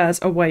bit squares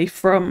away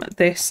from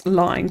this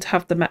line to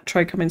have the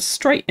metro coming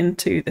straight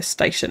into this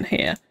station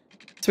here.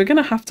 So we're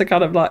going to have to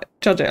kind of like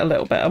judge it a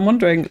little bit. I'm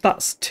wondering if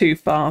that's too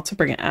far to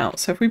bring it out.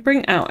 So if we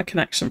bring out a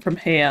connection from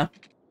here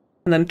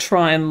and then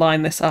try and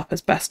line this up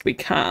as best we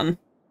can,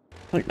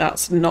 I think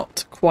that's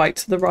not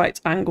quite the right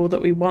angle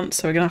that we want.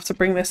 So we're going to have to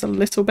bring this a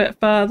little bit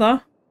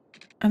further.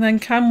 And then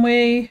can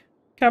we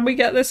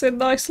get this in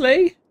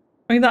nicely?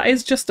 I mean, that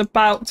is just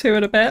about 2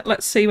 and a bit.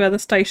 Let's see where the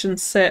station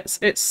sits.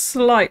 It's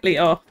slightly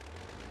off.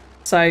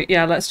 So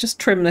yeah, let's just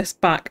trim this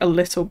back a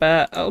little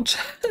bit. I'll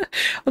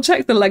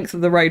check the length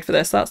of the road for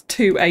this. That's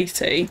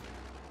 280.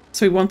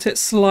 So we want it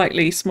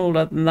slightly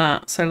smaller than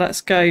that. So let's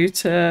go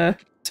to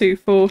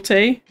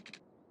 240.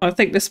 I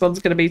think this one's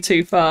going to be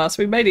too far,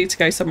 so we may need to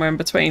go somewhere in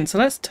between. So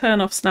let's turn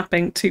off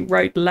snapping to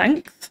road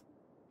length.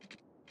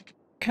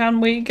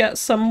 Can we get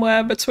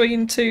somewhere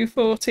between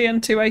 240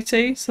 and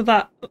 280? So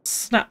that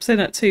snaps in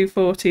at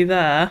 240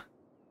 there.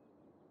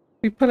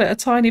 We pull it a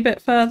tiny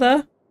bit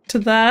further to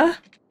there.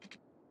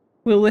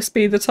 Will this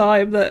be the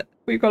time that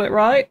we got it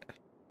right?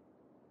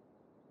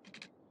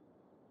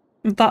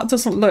 That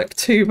doesn't look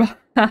too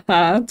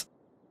bad.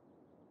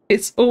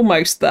 It's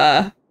almost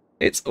there.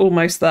 It's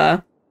almost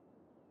there.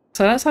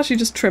 So let's actually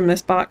just trim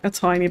this back a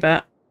tiny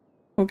bit.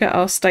 We'll get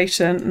our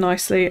station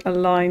nicely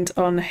aligned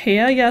on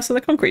here. Yeah, so the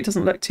concrete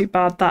doesn't look too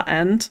bad that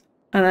end.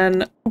 And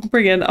then we'll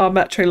bring in our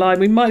metro line.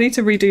 We might need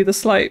to redo the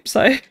slope,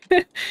 so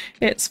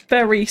it's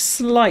very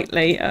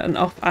slightly at an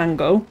off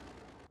angle.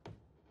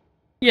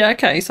 Yeah,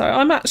 okay, so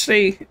I'm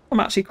actually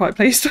quite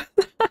pleased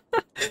with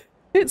that.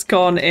 It's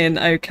gone in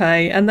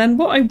okay. And then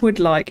what I would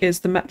like is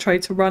the metro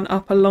to run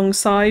up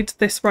alongside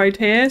this road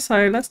here.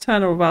 So let's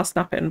turn all of our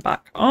snapping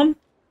back on.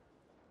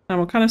 And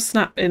we'll kind of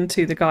snap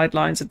into the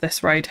guidelines of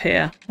this road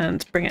here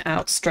and bring it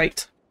out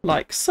straight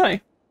like so.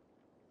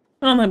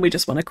 And then we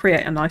just want to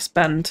create a nice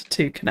bend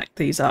to connect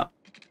these up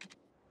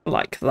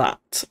like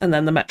that. And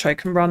then the metro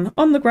can run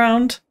on the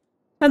ground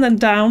and then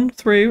down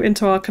through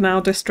into our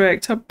canal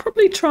district. I'll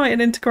probably try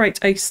and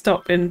integrate a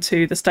stop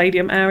into the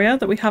stadium area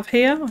that we have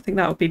here. I think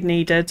that would be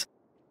needed.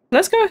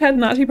 Let's go ahead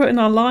and actually put in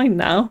our line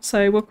now.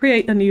 So we'll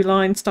create a new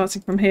line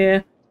starting from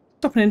here,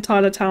 stopping in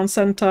Tyler Town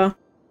Centre.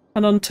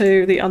 and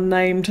onto the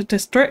unnamed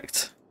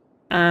district,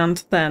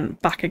 and then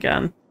back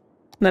again.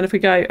 And then if we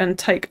go and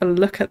take a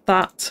look at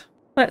that,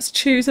 let's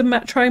choose a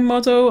metro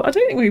model. I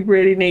don't think we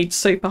really need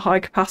super high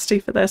capacity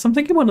for this. I'm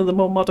thinking one of the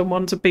more modern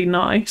ones would be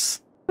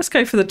nice. Let's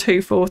go for the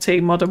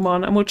 240 modern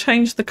one, and we'll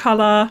change the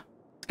colour.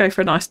 Let's go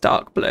for a nice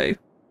dark blue.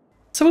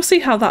 So we'll see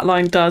how that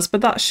line does,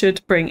 but that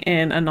should bring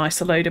in a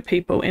nicer load of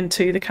people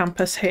into the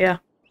campus here.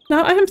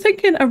 Now I am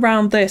thinking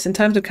around this in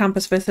terms of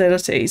campus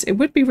facilities, it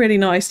would be really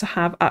nice to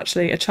have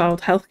actually a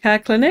child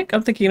healthcare clinic.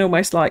 I'm thinking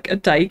almost like a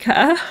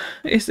daycare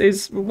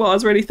is what I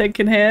was really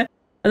thinking here.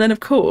 And then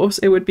of course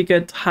it would be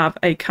good to have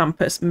a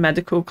campus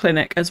medical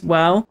clinic as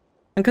well.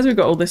 And because we've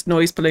got all this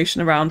noise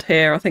pollution around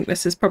here, I think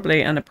this is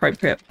probably an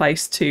appropriate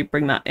place to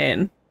bring that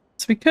in.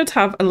 So we could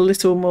have a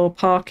little more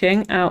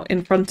parking out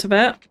in front of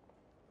it,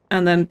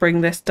 and then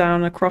bring this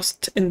down across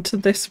into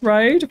this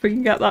road, if we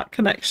can get that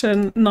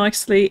connection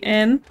nicely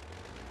in.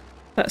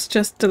 Let's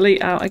just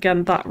delete out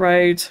again that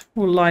road.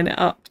 We'll line it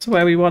up to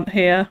where we want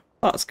here.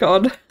 That's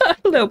gone a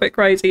little bit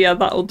crazy. Yeah,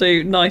 that'll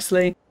do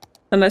nicely.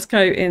 And let's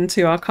go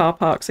into our car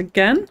parks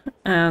again,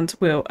 and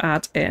we'll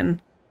add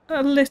in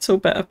a little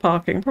bit of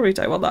parking. Probably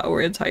don't want that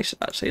orientation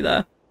actually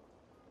there.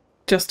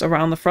 Just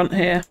around the front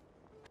here.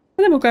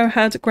 And then we'll go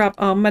ahead, grab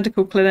our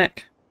medical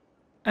clinic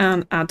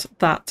and add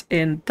that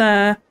in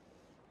there.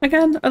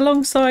 Again,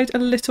 alongside a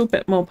little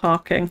bit more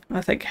parking.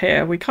 I think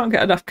here we can't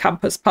get enough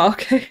campus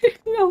parking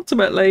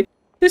ultimately.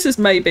 This is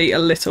maybe a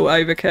little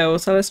overkill,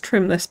 so let's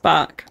trim this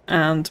back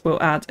and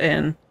we'll add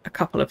in a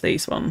couple of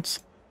these ones.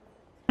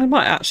 I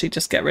might actually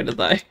just get rid of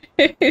those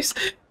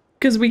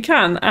because we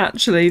can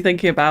actually,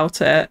 thinking about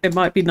it, it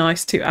might be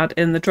nice to add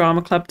in the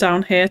drama club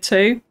down here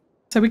too.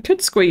 So we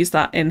could squeeze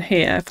that in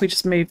here if we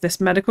just move this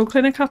medical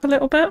clinic up a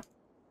little bit.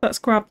 Let's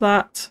grab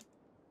that,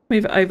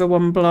 move it over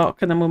one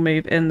block, and then we'll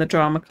move in the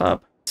drama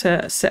club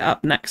to sit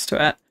up next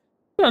to it.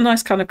 Got a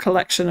nice kind of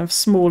collection of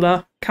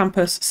smaller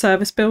campus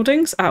service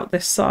buildings out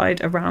this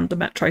side around the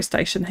metro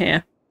station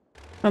here.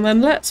 And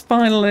then let's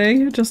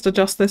finally just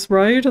adjust this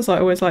road, as I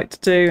always like to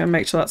do, and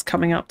make sure that's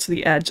coming up to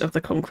the edge of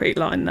the concrete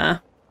line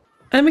there.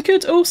 And we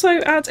could also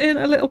add in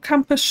a little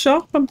campus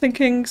shop. I'm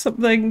thinking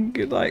something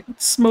like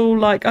small,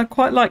 like I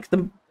quite like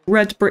the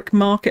red brick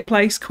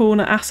marketplace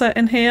corner asset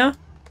in here.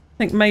 I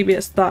think maybe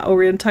it's that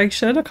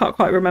orientation. I can't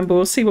quite remember.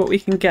 We'll see what we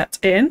can get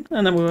in,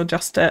 and then we'll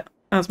adjust it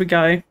as we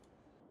go.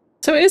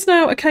 So it is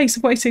now a case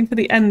of waiting for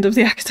the end of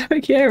the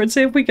academic year and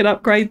see if we can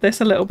upgrade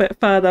this a little bit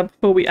further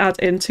before we add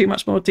in too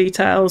much more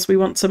details. We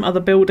want some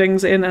other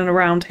buildings in and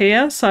around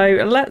here,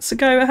 so let's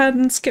go ahead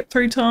and skip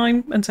through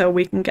time until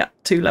we can get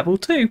to level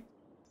 2.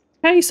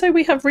 Okay, so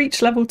we have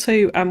reached level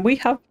 2 and we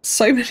have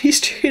so many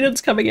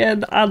students coming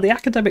in, and the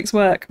academics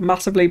work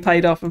massively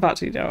paid off. In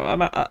fact, you know,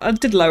 I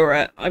did lower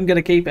it. I'm going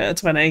to keep it at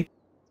 20.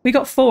 We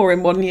got 4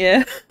 in 1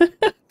 year.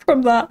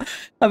 From that,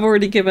 I've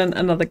already given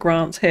another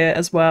grant here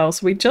as well,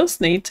 so we just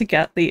need to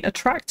get the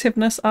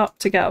attractiveness up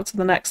to get up to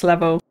the next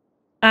level.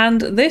 And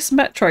this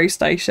metro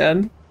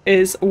station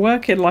is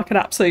working like an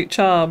absolute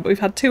charm. We've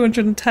had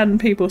 210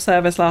 people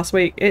service last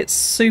week. It's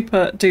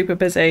super duper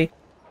busy.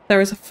 There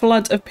is a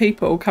flood of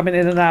people coming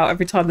in and out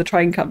every time the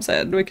train comes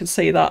in. We can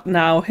see that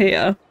now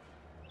here.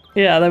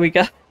 Yeah, there we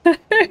go.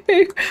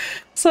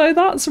 So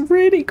that's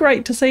really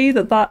great to see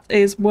that that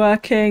is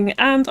working,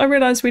 and I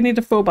realised we need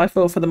a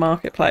 4x4 for the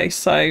marketplace,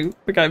 so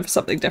we're going for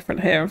something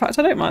different here. In fact,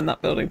 I don't mind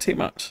that building too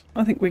much.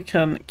 I think we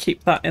can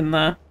keep that in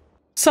there.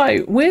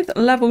 So with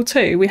level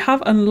 2 we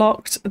have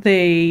unlocked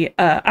the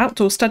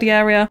outdoor study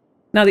area.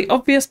 Now the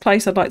obvious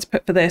place I'd like to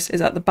put for this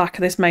is at the back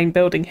of this main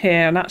building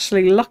here, and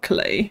actually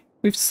luckily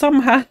we've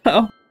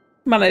somehow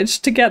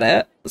managed to get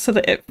it so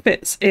that it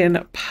fits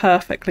in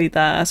perfectly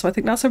there. So I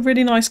think that's a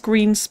really nice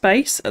green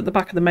space at the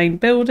back of the main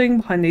building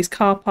behind these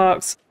car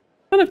parks,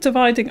 kind of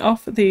dividing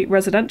off the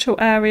residential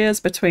areas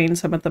between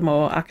some of the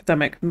more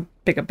academic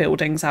bigger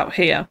buildings out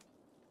here.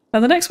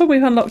 Now the next one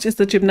we've unlocked is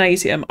the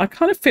gymnasium. I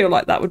kind of feel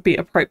like that would be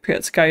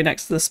appropriate to go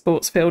next to the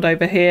sports field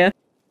over here,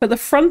 but the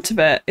front of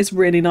it is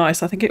really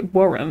nice. I think it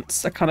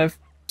warrants a kind of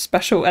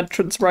special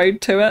entrance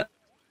road to it.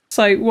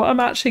 So what I'm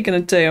actually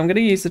going to do, I'm going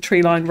to use the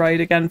tree line road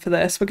again for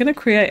this. We're going to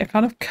create a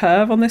kind of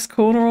curve on this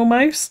corner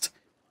almost.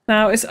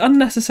 Now it's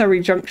unnecessary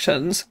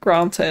junctions,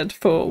 granted,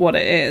 for what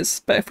it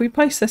is, but if we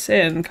place this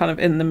in kind of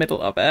in the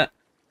middle of it,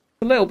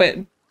 a little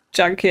bit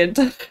janky in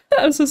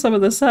terms of some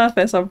of the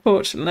surface,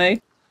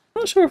 unfortunately.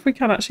 Not sure if we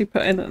can actually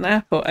put in an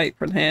airport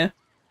apron here.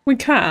 We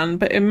can,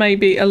 but it may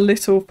be a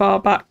little far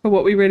back for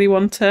what we really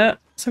want it.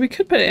 So we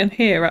could put it in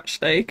here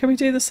actually. Can we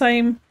do the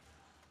same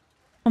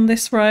on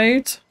this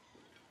road?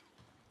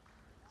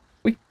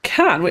 We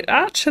can, which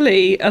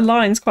actually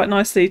aligns quite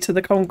nicely to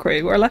the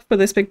concrete. We're left with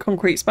this big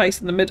concrete space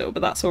in the middle,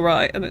 but that's all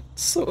right. And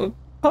it's sort of,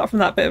 apart from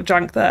that bit of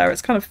jank there,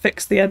 it's kind of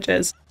fixed the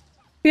edges.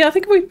 But yeah, I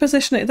think if we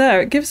position it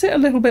there, it gives it a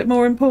little bit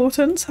more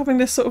importance, having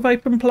this sort of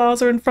open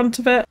plaza in front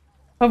of it.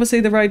 Obviously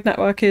the road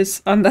network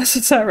is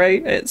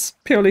unnecessary. It's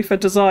purely for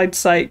design's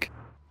sake.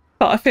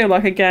 But I feel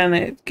like, again,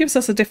 it gives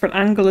us a different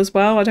angle as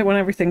well. I don't want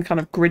everything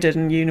kind of gridded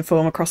and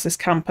uniform across this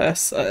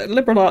campus.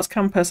 Liberal arts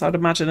campus, I'd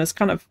imagine, is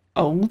kind of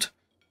old.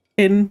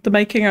 in the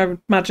making. I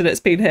would imagine it's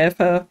been here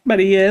for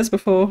many years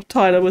before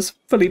Tyler was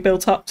fully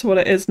built up to what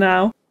it is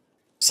now.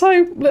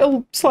 So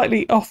little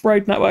slightly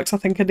off-road networks I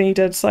think are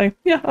needed. So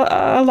yeah,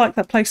 I like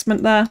that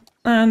placement there.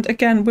 And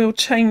again, we'll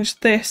change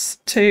this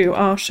to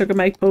our sugar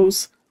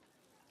maples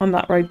on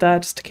that road there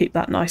just to keep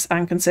that nice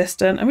and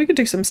consistent. And we could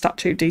do some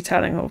statue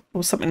detailing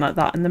or something like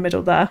that in the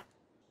middle there.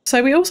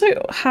 So we also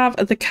have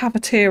the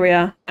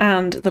cafeteria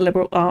and the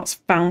liberal arts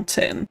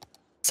fountain.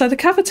 So the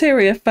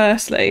cafeteria,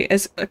 firstly,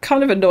 is a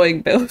kind of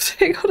annoying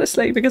building,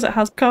 honestly, because it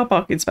has car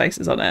parking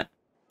spaces on it.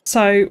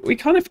 So we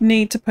kind of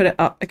need to put it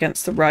up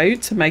against the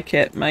road to make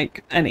it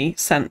make any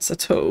sense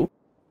at all,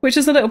 which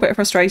is a little bit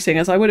frustrating,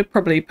 as I would have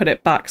probably put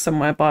it back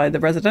somewhere by the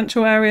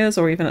residential areas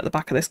or even at the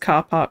back of this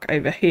car park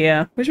over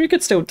here, which we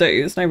could still do.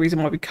 There's no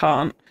reason why we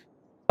can't.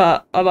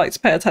 But I like to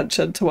pay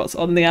attention to what's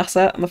on the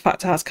asset, and the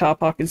fact it has car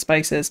parking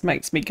spaces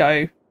makes me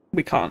go,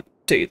 we can't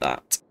do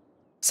that.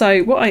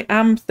 So what I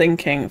am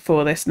thinking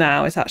for this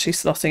now is actually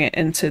slotting it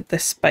into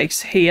this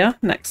space here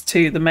next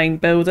to the main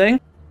building.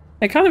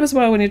 It kind of as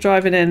well, when you're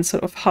driving in,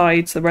 sort of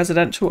hides the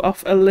residential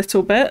off a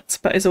little bit,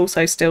 but is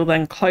also still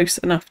then close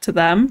enough to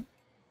them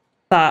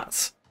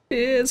that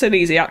it's an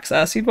easy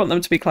access. You'd want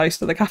them to be close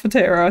to the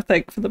cafeteria, I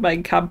think, for the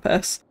main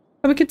campus.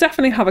 And we could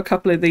definitely have a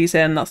couple of these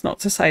in. That's not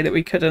to say that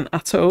we couldn't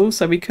at all.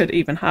 So we could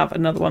even have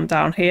another one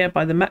down here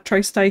by the metro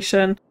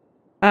station.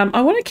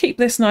 I want to keep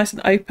this nice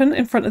and open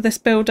in front of this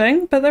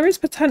building, but there is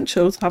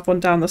potential to have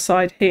one down the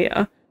side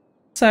here.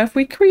 So if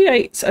we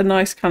create a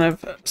nice kind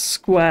of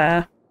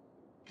square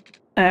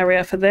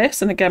area for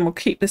this, and again we'll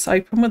keep this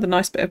open with a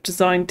nice bit of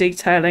design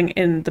detailing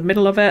in the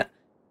middle of it,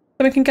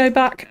 then we can go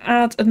back,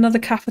 add another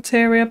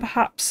cafeteria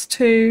perhaps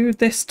to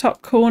this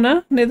top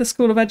corner near the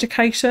School of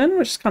Education,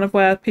 which is kind of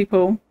where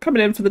people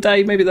coming in for the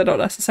day, maybe they're not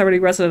necessarily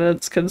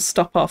residents, can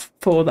stop off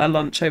for their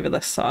lunch over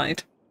this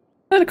side.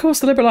 And of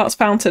course the liberal arts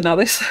fountain. Now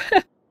this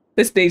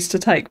this needs to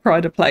take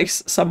pride of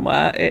place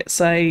somewhere. It's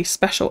a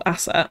special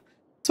asset.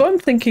 So what I'm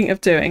thinking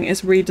of doing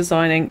is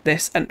redesigning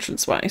this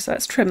entranceway. So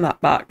let's trim that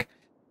back.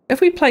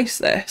 If we place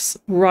this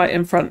right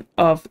in front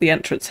of the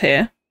entrance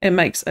here, it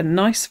makes a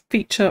nice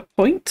feature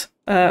point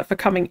for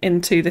coming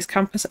into this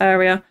campus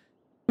area.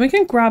 We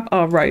can grab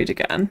our road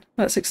again.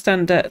 Let's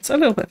extend it a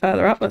little bit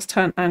further up. Let's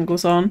turn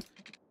angles on.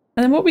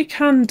 And then what we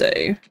can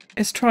do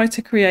is try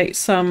to create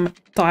some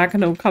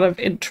diagonal kind of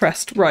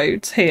interest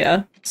roads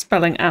here,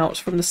 spelling out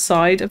from the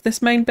side of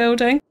this main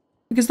building,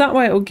 because that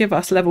way it will give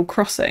us level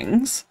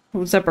crossings,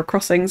 or zebra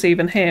crossings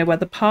even here where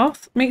the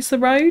path meets the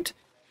road,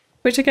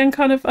 which again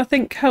kind of I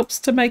think helps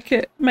to make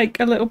it make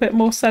a little bit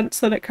more sense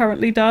than it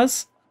currently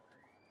does.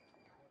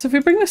 So if we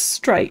bring this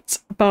straight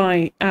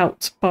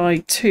out by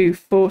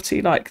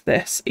 240 like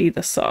this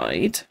either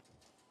side,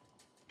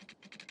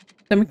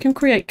 then we can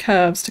create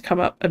curves to come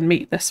up and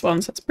meet this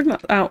one. So let's bring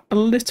that out a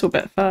little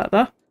bit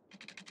further.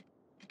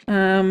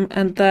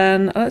 And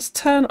then let's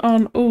turn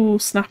on all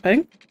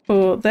snapping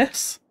for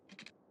this.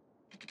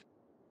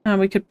 And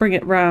we could bring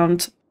it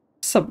round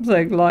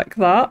something like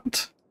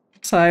that.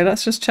 So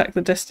let's just check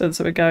the distance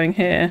that we're going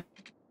here,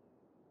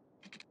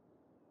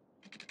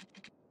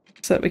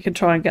 so that we can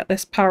try and get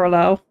this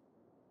parallel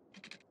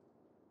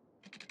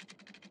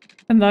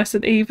and nice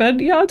and even.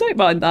 Yeah, I don't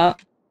mind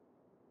that.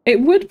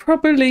 It would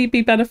probably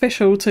be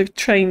beneficial to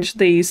change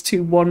these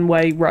to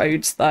one-way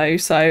roads though,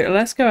 so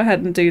let's go ahead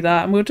and do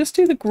that, and we'll just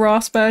do the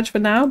grass verge for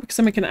now, because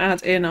then we can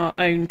add in our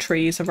own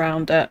trees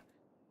around it.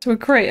 So we'll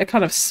create a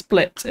kind of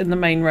split in the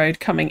main road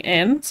coming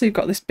in, so you've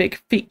got this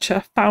big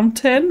feature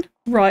fountain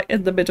right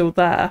in the middle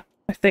there.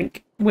 I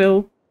think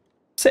will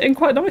sit in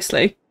quite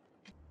nicely.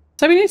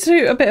 So we need to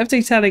do a bit of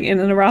detailing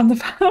in and around the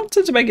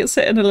fountain to make it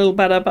sit in a little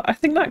better, but I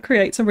think that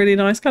creates a really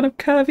nice kind of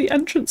curvy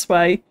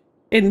entranceway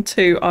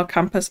into our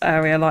campus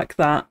area like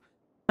that.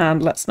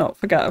 And let's not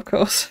forget, of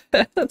course,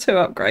 to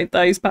upgrade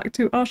those back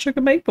to our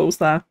sugar maples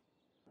there.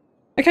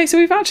 Okay, so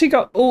we've actually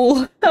got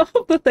all of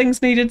the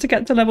things needed to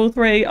get to level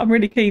 3. I'm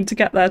really keen to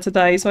get there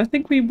today, so I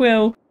think we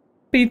will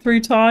speed through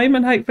time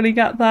and hopefully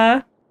get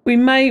there. We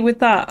may, with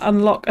that,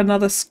 unlock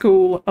another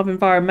School of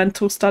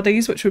Environmental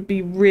Studies, which would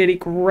be really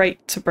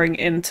great to bring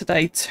in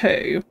today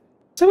too.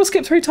 So we'll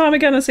skip through time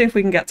again and see if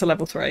we can get to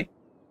level 3.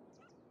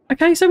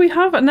 Okay, so we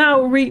have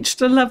now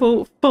reached a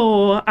level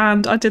 4,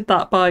 and I did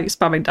that by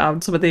spamming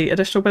down some of the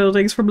additional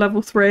buildings from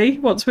level 3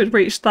 once we'd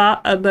reached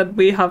that, and then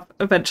we have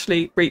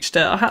eventually reached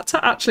it. I had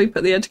to actually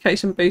put the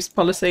education boost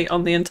policy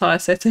on the entire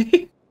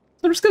city.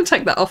 So I'm just going to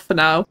take that off for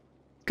now,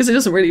 because it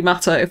doesn't really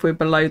matter if we're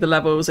below the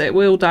levels. It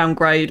will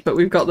downgrade, but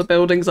we've got the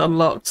buildings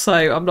unlocked,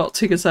 so I'm not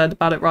too concerned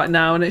about it right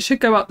now, and it should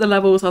go up the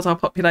levels as our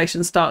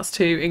population starts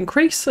to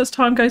increase as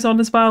time goes on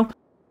as well.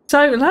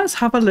 So let's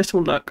have a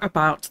little look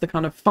about the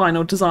kind of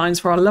final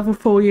designs for our level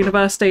 4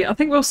 university. I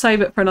think we'll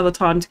save it for another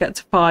time to get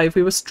to 5.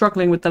 We were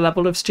struggling with the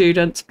level of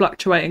students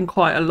fluctuating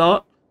quite a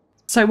lot.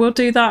 So we'll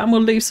do that, and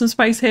we'll leave some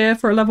space here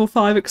for a level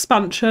 5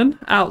 expansion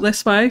out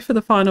this way for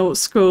the final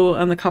school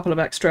and the couple of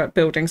extra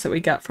buildings that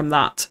we get from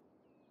that.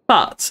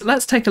 But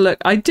let's take a look.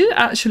 I did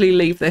actually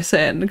leave this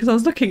in because I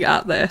was looking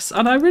at this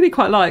and I really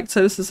quite liked,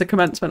 so this is a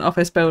commencement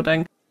office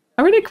building.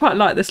 I really quite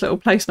like this little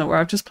placement where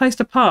I've just placed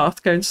a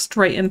path going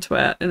straight into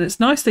it, and it's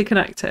nicely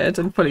connected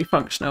and fully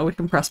functional. We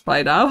can press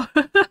play now.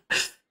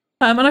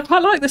 And I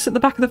quite like this at the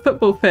back of the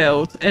football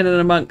field, in and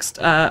amongst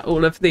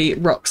all of the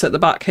rocks at the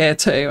back here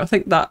too. I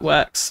think that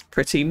works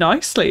pretty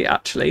nicely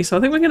actually, so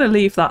I think we're going to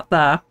leave that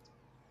there.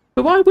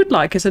 But what I would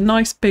like is a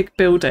nice big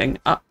building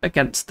up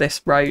against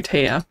this road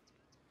here.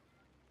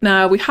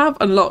 Now, we have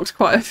unlocked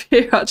quite a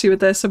few actually with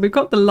this. So we've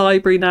got the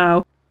library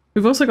now.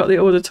 We've also got the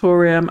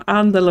auditorium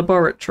and the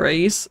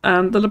laboratories.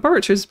 And the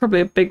laboratories is probably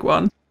a big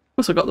one. We've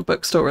also got the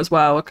bookstore as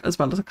well as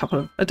a couple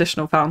of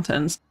additional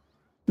fountains.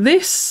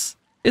 This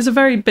is a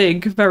very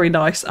big, very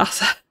nice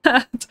asset.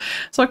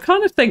 So I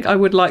kind of think I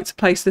would like to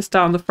place this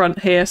down the front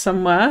here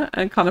somewhere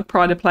and kind of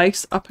pride a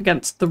place up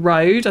against the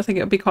road. I think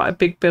it would be quite a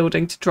big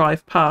building to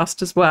drive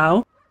past as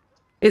well.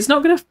 It's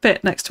not going to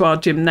fit next to our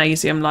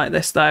gymnasium like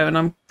this though, and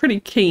I'm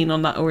pretty keen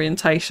on that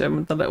orientation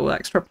with the little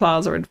extra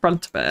plaza in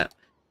front of it.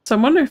 So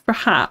I'm wondering if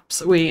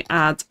perhaps we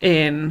add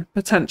in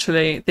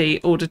potentially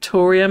the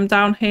auditorium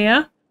down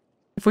here,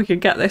 if we could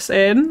get this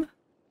in.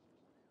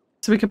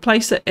 So we could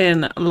place it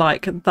in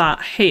like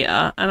that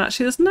here, and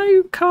actually there's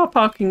no car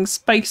parking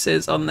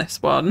spaces on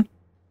this one,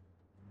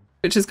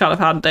 which is kind of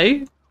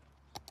handy.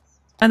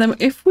 And then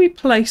if we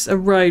place a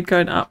road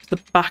going up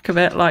the back of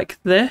it like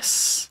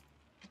this,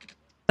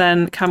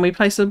 then can we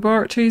place the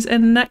laboratories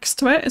in next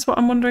to it, is what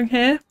I'm wondering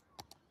here.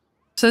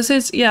 So this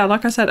is, yeah,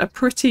 like I said, a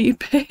pretty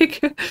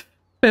big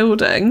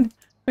building.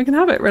 We can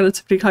have it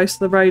relatively close to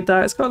the road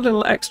there. It's got a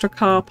little extra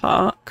car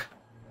park.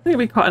 I think it'd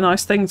be quite a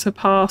nice thing to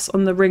pass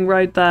on the ring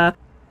road there.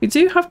 We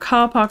do have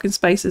car parking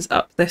spaces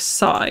up this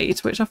side,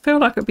 which I feel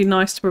like would be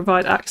nice to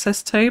provide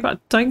access to, but I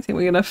don't think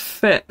we're going to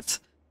fit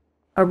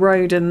a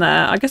road in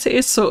there. I guess it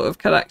is sort of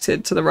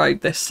connected to the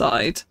road this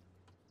side,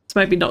 so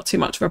maybe not too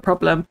much of a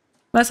problem.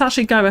 Let's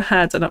actually go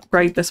ahead and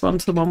upgrade this one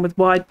to the one with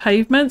wide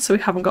pavement, so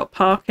we haven't got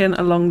parking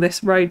along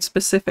this road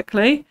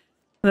specifically,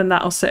 and then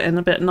that'll sit in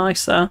a bit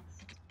nicer.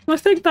 And I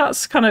think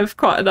that's kind of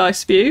quite a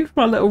nice view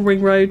from our little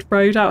ring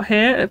road out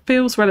here. It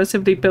feels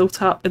relatively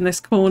built up in this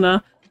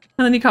corner.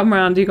 And then you come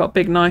around, you've got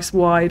big, nice,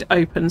 wide,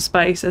 open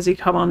space as you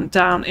come on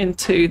down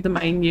into the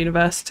main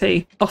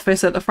university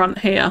office at the front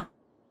here.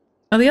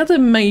 Now, the other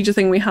major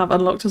thing we have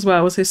unlocked as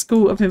well was the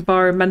School of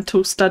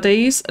Environmental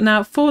Studies.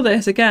 Now, for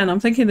this, again, I'm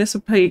thinking this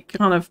would be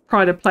kind of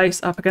pride of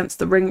place up against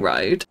the ring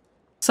road.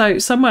 So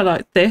somewhere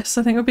like this,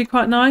 I think would be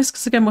quite nice,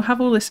 because again, we'll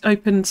have all this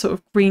open sort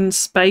of green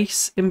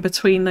space in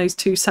between those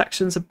two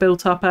sections of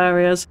built up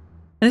areas.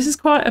 And this is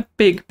quite a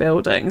big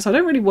building, so I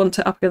don't really want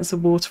it up against the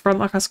waterfront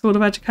like our School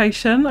of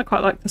Education. I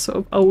quite like the sort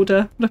of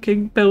older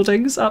looking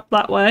buildings up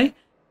that way.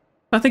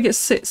 I think it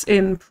sits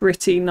in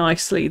pretty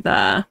nicely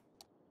there.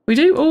 We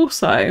do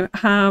also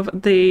have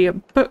the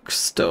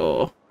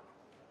bookstore,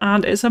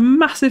 and it's a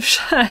massive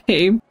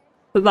shame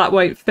that that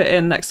won't fit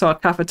in next to our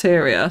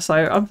cafeteria. So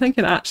I'm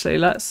thinking actually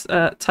let's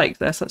take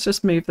this, let's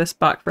just move this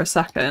back for a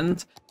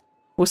second.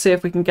 We'll see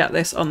if we can get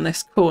this on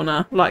this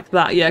corner like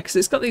that. Yeah, because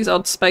it's got these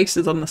odd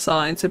spaces on the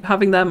side, so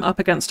having them up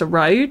against a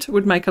road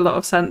would make a lot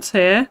of sense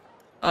here.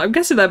 I'm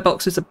guessing they're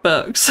boxes of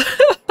books.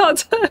 I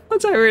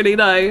don't really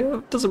know.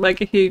 It doesn't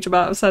make a huge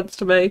amount of sense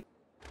to me.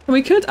 And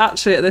we could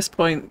actually at this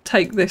point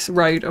take this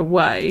road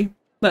away.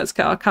 Let's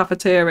get our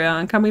cafeteria,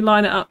 and can we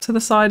line it up to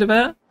the side of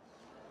it?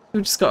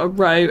 We've just got a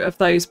row of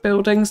those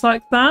buildings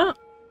like that.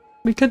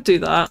 We could do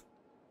that.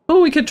 Or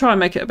we could try and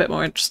make it a bit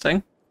more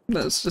interesting.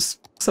 That's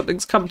just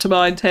something's come to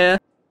mind here.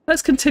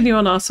 Let's continue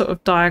on our sort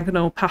of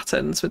diagonal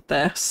patterns with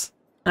this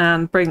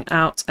and bring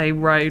out a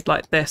road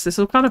like this. This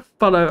will kind of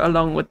follow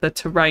along with the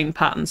terrain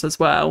patterns as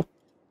well.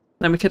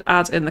 Then we could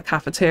add in the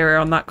cafeteria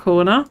on that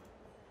corner.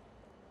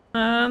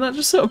 And that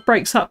just sort of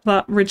breaks up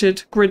that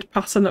rigid grid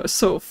pattern that was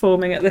sort of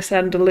forming at this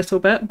end a little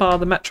bit, bar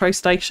the metro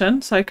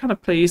station. So kind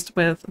of pleased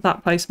with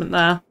that placement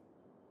there.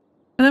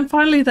 And then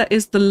finally there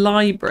is the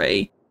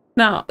library.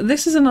 Now,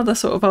 this is another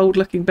sort of old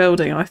looking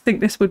building. I think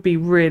this would be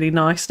really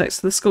nice next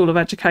to the School of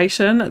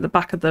Education at the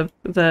back of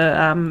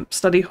the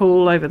study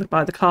hall over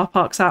by the car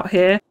parks out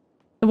here.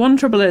 The one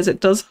trouble is it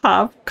does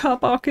have car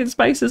parking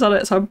spaces on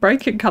it, so I'm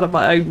breaking kind of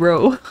my own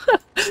rule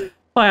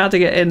by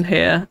adding it in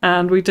here.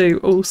 And we do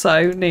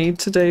also need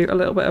to do a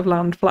little bit of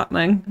land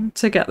flattening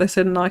to get this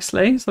in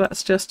nicely. So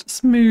let's just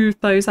smooth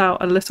those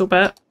out a little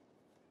bit.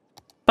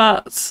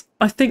 But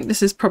I think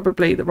this is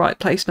probably the right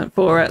placement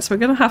for it. So we're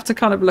going to have to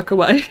kind of look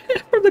away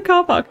from the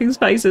car parking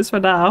spaces for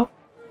now.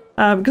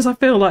 Because I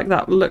feel like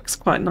that looks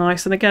quite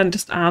nice. And again,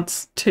 just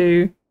adds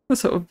to the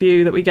sort of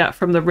view that we get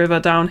from the river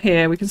down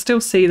here. We can still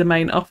see the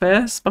main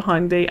office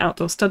behind the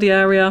outdoor study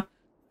area.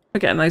 We're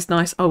getting those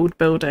nice old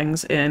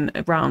buildings in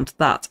around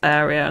that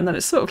area. And then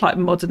it's sort of like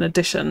modern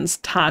additions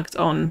tagged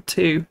on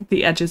to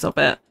the edges of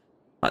it.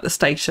 Like the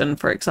station,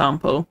 for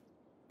example,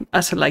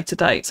 at a later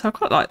date. So I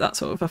quite like that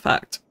sort of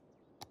effect.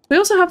 We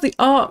also have the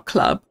art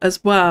club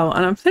as well,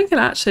 and I'm thinking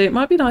actually it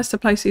might be nice to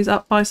place these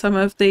up by some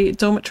of the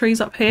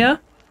dormitories up here.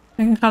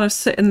 You can kind of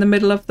sit in the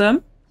middle of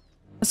them,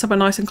 somewhere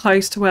nice and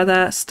close to where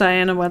they're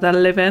staying and where they're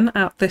living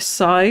out this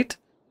side.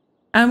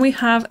 And we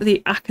have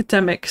the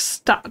academic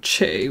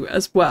statue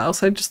as well.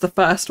 So just the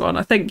first one.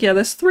 I think, yeah,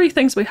 there's 3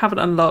 things we haven't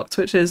unlocked,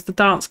 which is the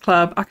dance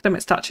club,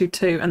 academic statue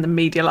 2, and the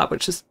media lab,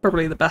 which is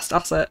probably the best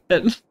asset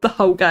in the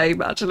whole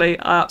game, actually.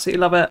 I absolutely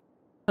love it.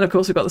 And of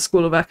course, we've got the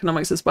School of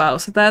Economics as well.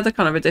 So they're the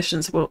kind of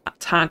additions we'll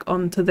tag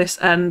onto this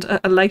end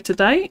at a later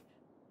date.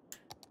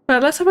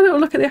 But let's have a little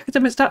look at the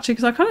academic statue,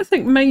 because I kind of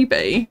think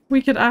maybe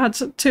we could add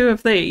 2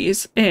 of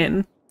these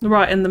in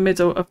right in the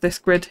middle of this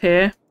grid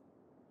here.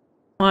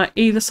 Like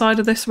either side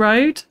of this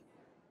road,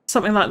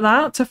 something like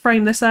that, to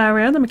frame this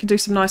area. Then we can do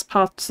some nice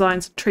path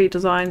designs and tree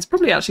designs,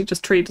 probably actually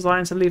just tree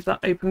designs, and leave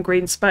that open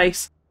green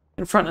space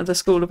in front of the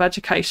School of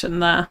Education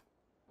there.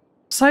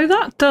 So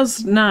that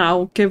does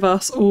now give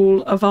us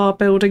all of our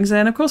buildings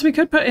in. Of course, we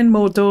could put in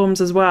more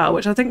dorms as well,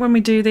 which I think when we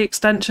do the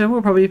extension,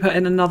 we'll probably put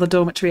in another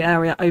dormitory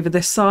area over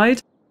this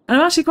side. And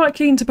I'm actually quite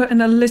keen to put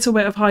in a little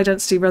bit of high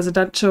density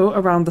residential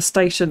around the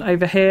station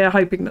over here,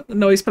 hoping that the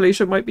noise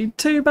pollution won't be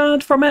too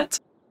bad from it,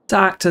 to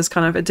act as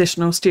kind of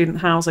additional student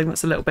housing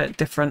that's a little bit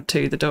different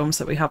to the dorms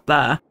that we have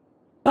there.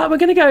 But we're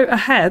going to go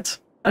ahead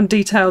and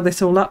detail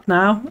this all up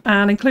now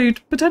and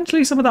include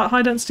potentially some of that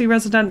high density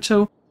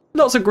residential.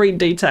 Lots of green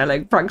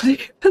detailing, frankly,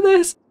 for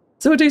this.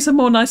 So we'll do some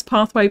more nice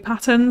pathway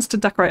patterns to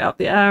decorate up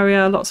the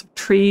area, lots of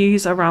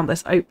trees around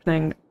this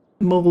opening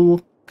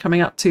mall coming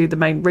up to the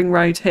main ring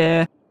road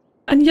here.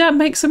 And yeah,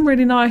 make some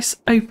really nice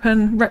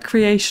open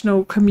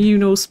recreational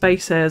communal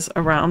spaces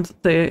around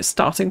the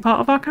starting part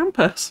of our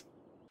campus.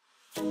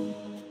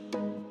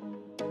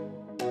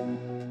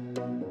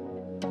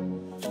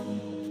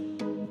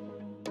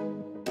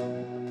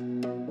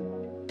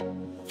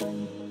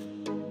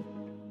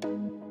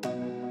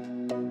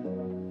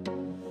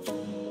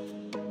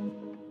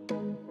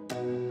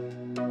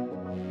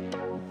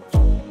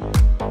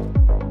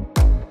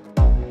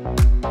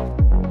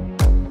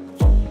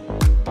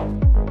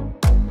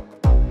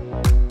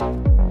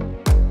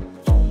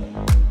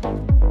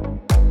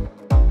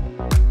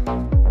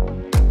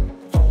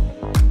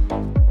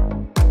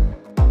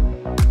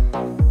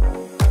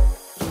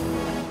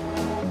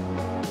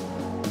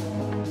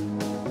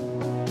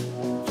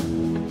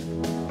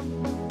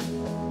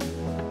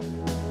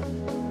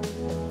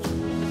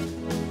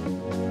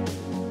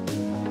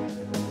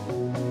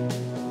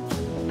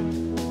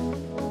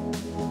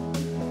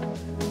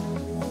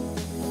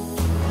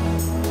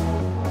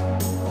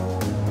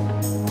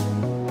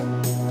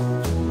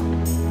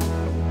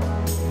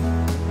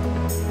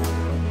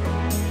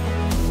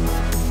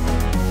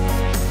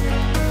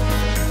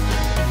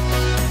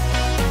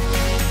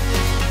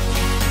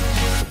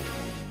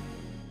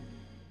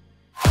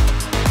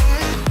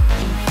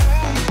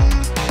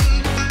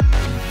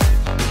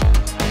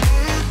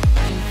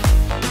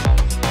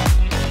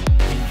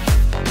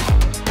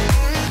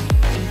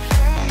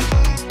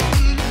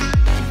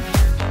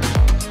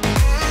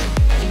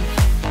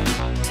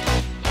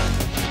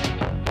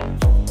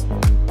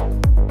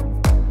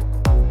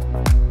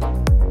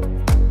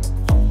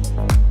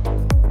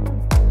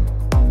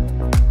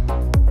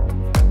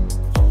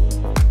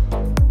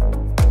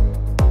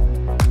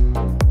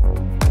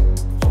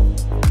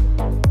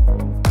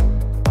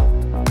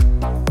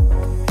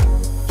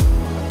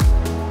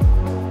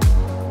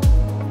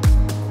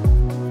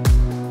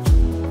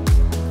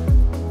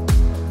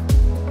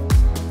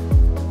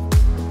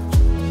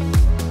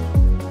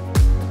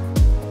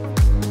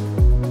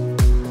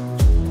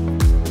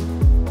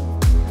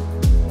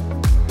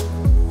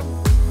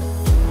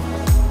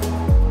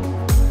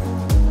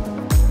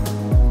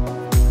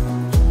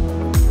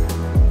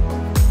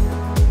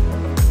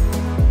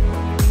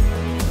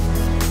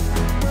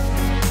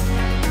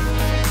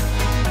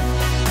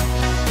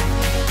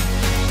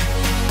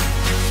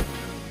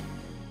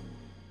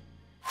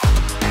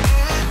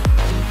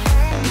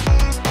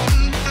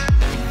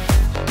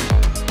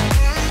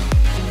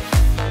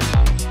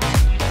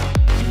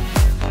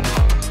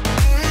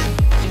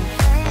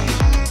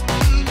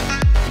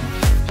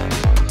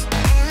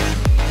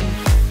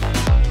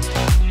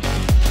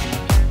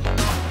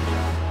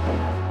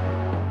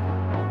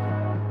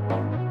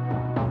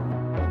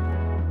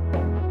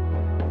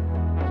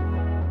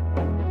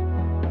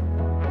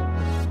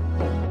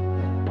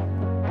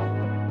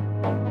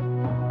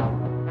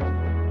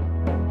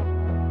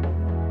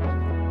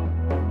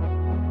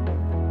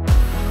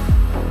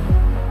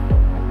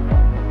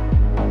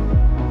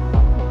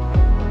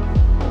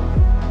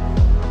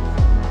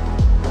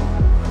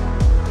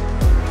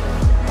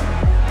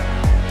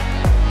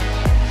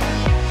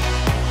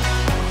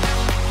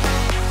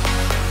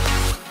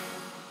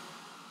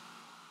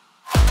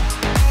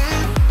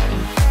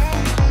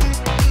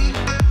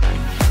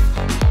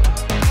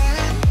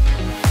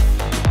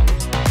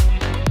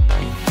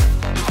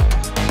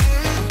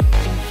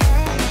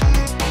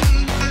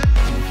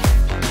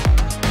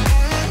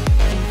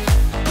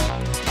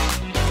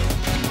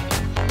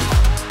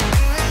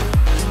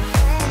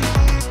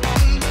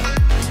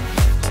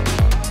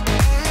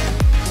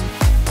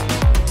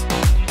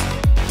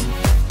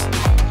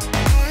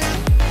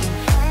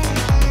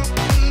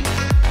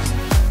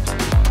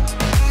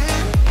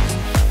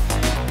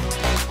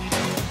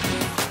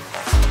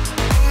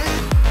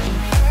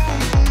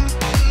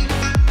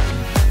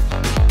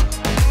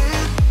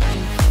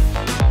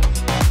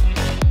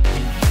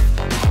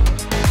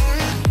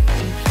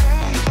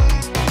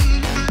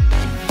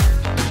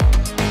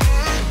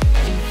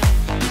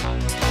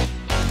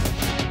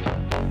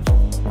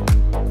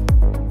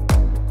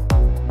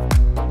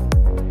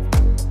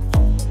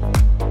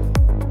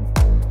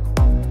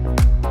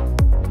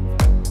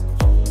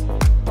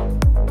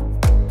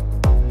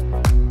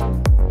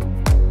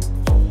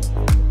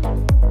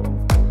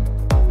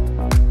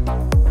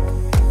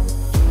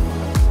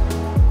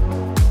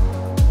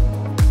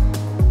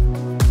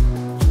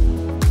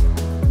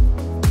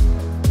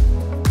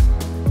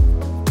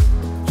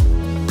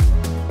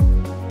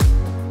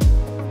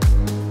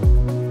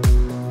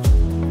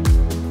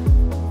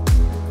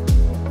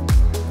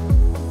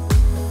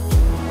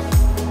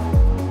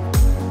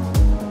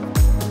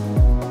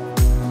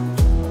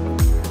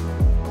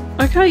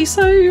 Okay,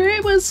 so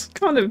it was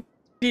kind of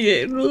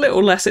a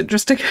little less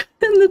interesting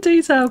in the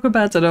detail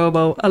compared to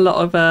normal. A lot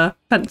of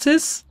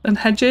fences and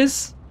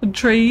hedges and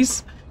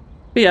trees.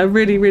 But yeah, I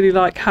really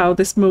like how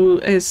this mall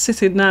is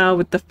sitting now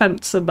with the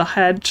fence and the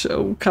hedge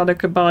all kind of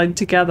combined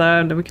together,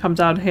 and then we come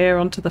down here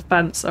onto the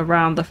fence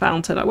around the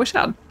fountain. I wish it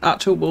had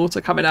actual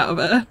water coming out of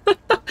it.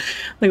 I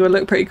think it would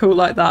look pretty cool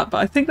like that, but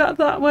I think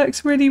that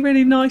works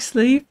really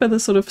nicely for the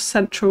sort of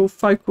central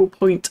focal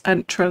point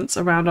entrance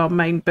around our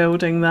main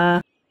building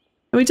there.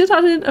 And we did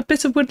add in a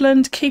bit of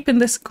woodland, keeping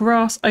this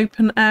grass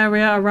open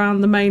area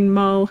around the main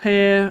mall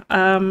here.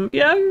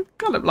 Yeah,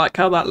 kind of like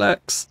how that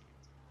looks.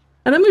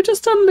 And then we've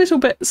just done little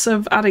bits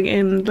of adding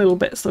in little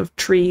bits of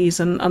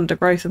trees and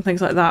undergrowth and things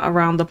like that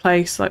around the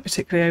place, like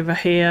particularly over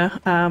here,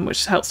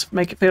 which helps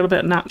make it feel a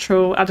bit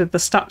natural. Added the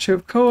statue,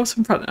 of course,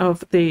 in front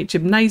of the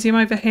gymnasium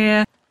over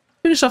here.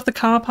 Finished off the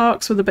car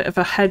parks with a bit of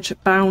a hedge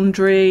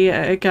boundary.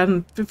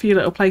 Again, a few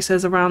little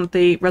places around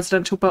the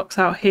residential box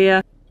out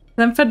here.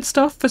 Then fenced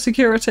off for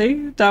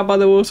security down by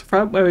the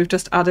waterfront, where we've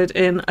just added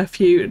in a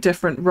few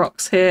different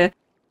rocks here.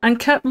 And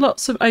kept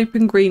lots of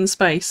open green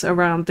space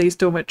around these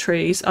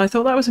dormitories. I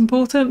thought that was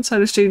important, so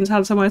the students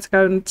had somewhere to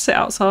go and sit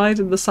outside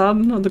in the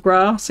sun on the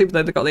grass, even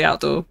though they've got the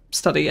outdoor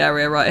study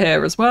area right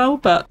here as well.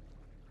 But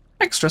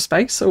extra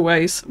space,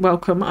 always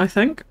welcome, I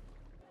think.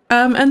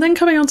 And then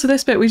coming on to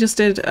this bit, we just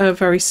did a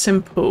very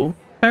simple,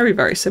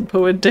 very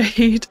simple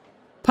indeed,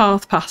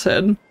 path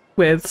pattern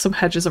with some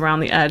hedges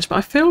around the edge. But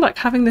I feel like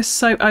having this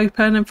so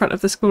open in front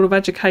of the School of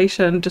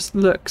Education just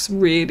looks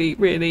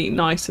really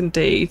nice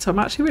indeed. So I'm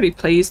actually really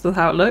pleased with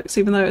how it looks,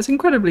 even though it's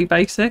incredibly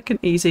basic and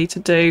easy to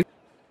do.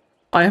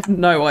 I have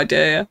no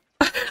idea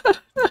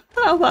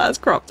how that has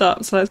cropped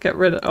up, so let's get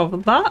rid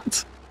of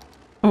that.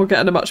 And we'll get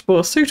in a much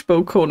more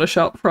suitable corner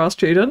shop for our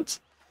students.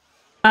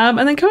 And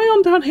then coming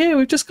on down here,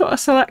 we've just got a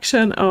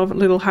selection of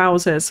little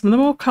houses. Some of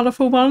the more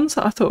colourful ones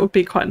that I thought would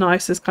be quite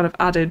nice is kind of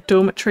added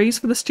dormitories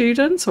for the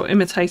students, or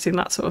imitating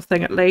that sort of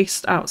thing at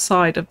least,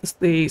 outside of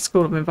the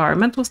School of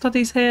Environmental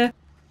Studies here.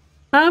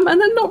 And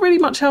then not really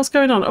much else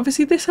going on.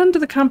 Obviously this end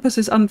of the campus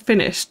is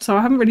unfinished, so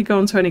I haven't really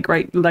gone to any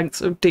great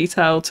lengths of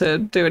detail to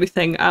do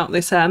anything out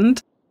this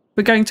end.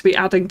 We're going to be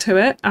adding to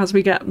it as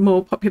we get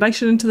more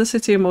population into the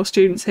city and more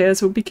students here,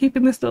 so we'll be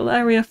keeping this little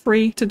area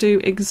free to do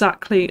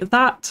exactly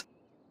that.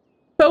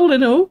 But all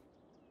in all,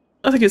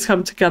 I think it's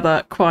come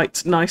together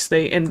quite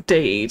nicely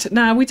indeed.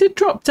 Now, we did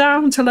drop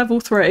down to level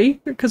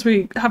 3 because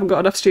we haven't got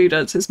enough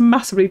students. It's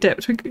massively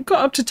dipped. We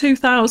got up to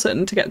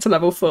 2,000 to get to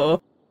level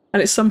 4,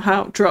 and it's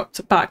somehow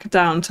dropped back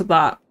down to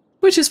that,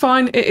 which is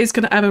fine. It is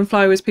going to ebb and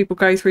flow as people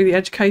go through the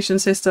education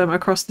system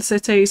across the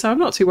city, so I'm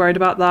not too worried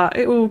about that.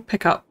 It will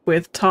pick up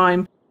with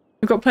time.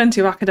 We've got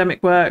plenty of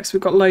academic works,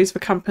 we've got loads for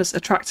campus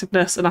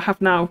attractiveness, and I have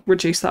now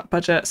reduced that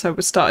budget, so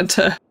we're starting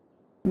to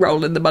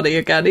roll in the money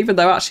again, even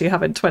though actually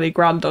having 20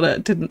 grand on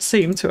it didn't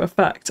seem to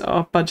affect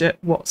our budget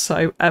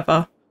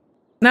whatsoever.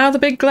 Now, the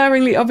big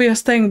glaringly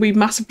obvious thing, we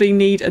massively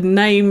need a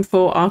name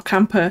for our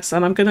campus,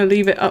 and I'm going to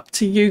leave it up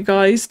to you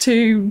guys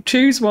to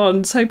choose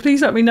one. So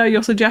please let me know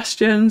your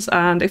suggestions,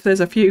 and if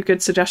there's a few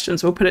good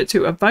suggestions, we'll put it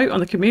to a vote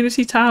on the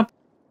community tab.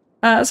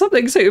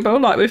 Something suitable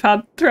like we've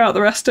had throughout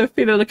the rest of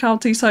Fewcandy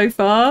County so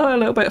far. A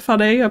little bit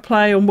funny, a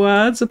play on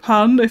words, a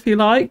pun if you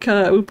like.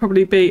 It will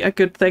probably be a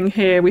good thing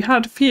here. We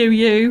had Few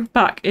You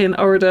back in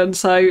Oregon,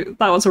 so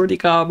that was already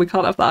gone. We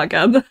can't have that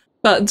again.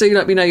 But do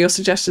let me know your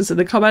suggestions in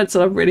the comments,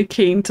 and I'm really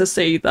keen to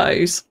see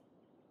those.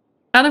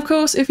 And of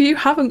course, if you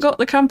haven't got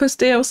the campus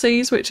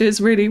DLCs, which is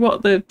really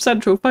what the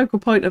central focal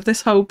point of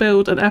this whole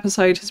build and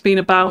episode has been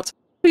about,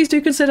 please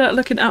do consider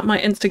looking at my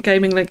instant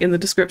gaming link in the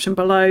description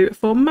below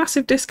for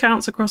massive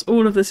discounts across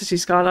all of the City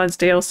Skylines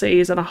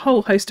DLCs and a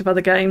whole host of other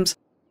games,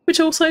 which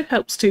also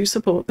helps to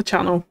support the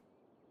channel.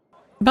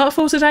 But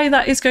for today,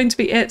 that is going to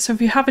be it. So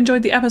if you have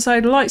enjoyed the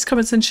episode, likes,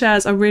 comments and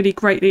shares are really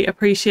greatly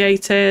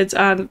appreciated.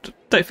 And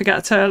don't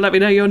forget to let me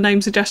know your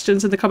name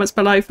suggestions in the comments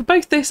below for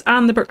both this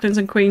and the Brooklyns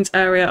and Queens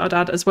area I'd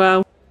add as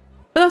well.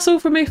 But that's all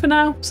from me for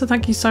now, so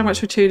thank you so much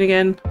for tuning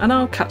in, and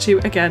I'll catch you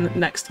again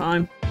next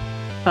time.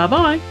 Bye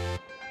bye!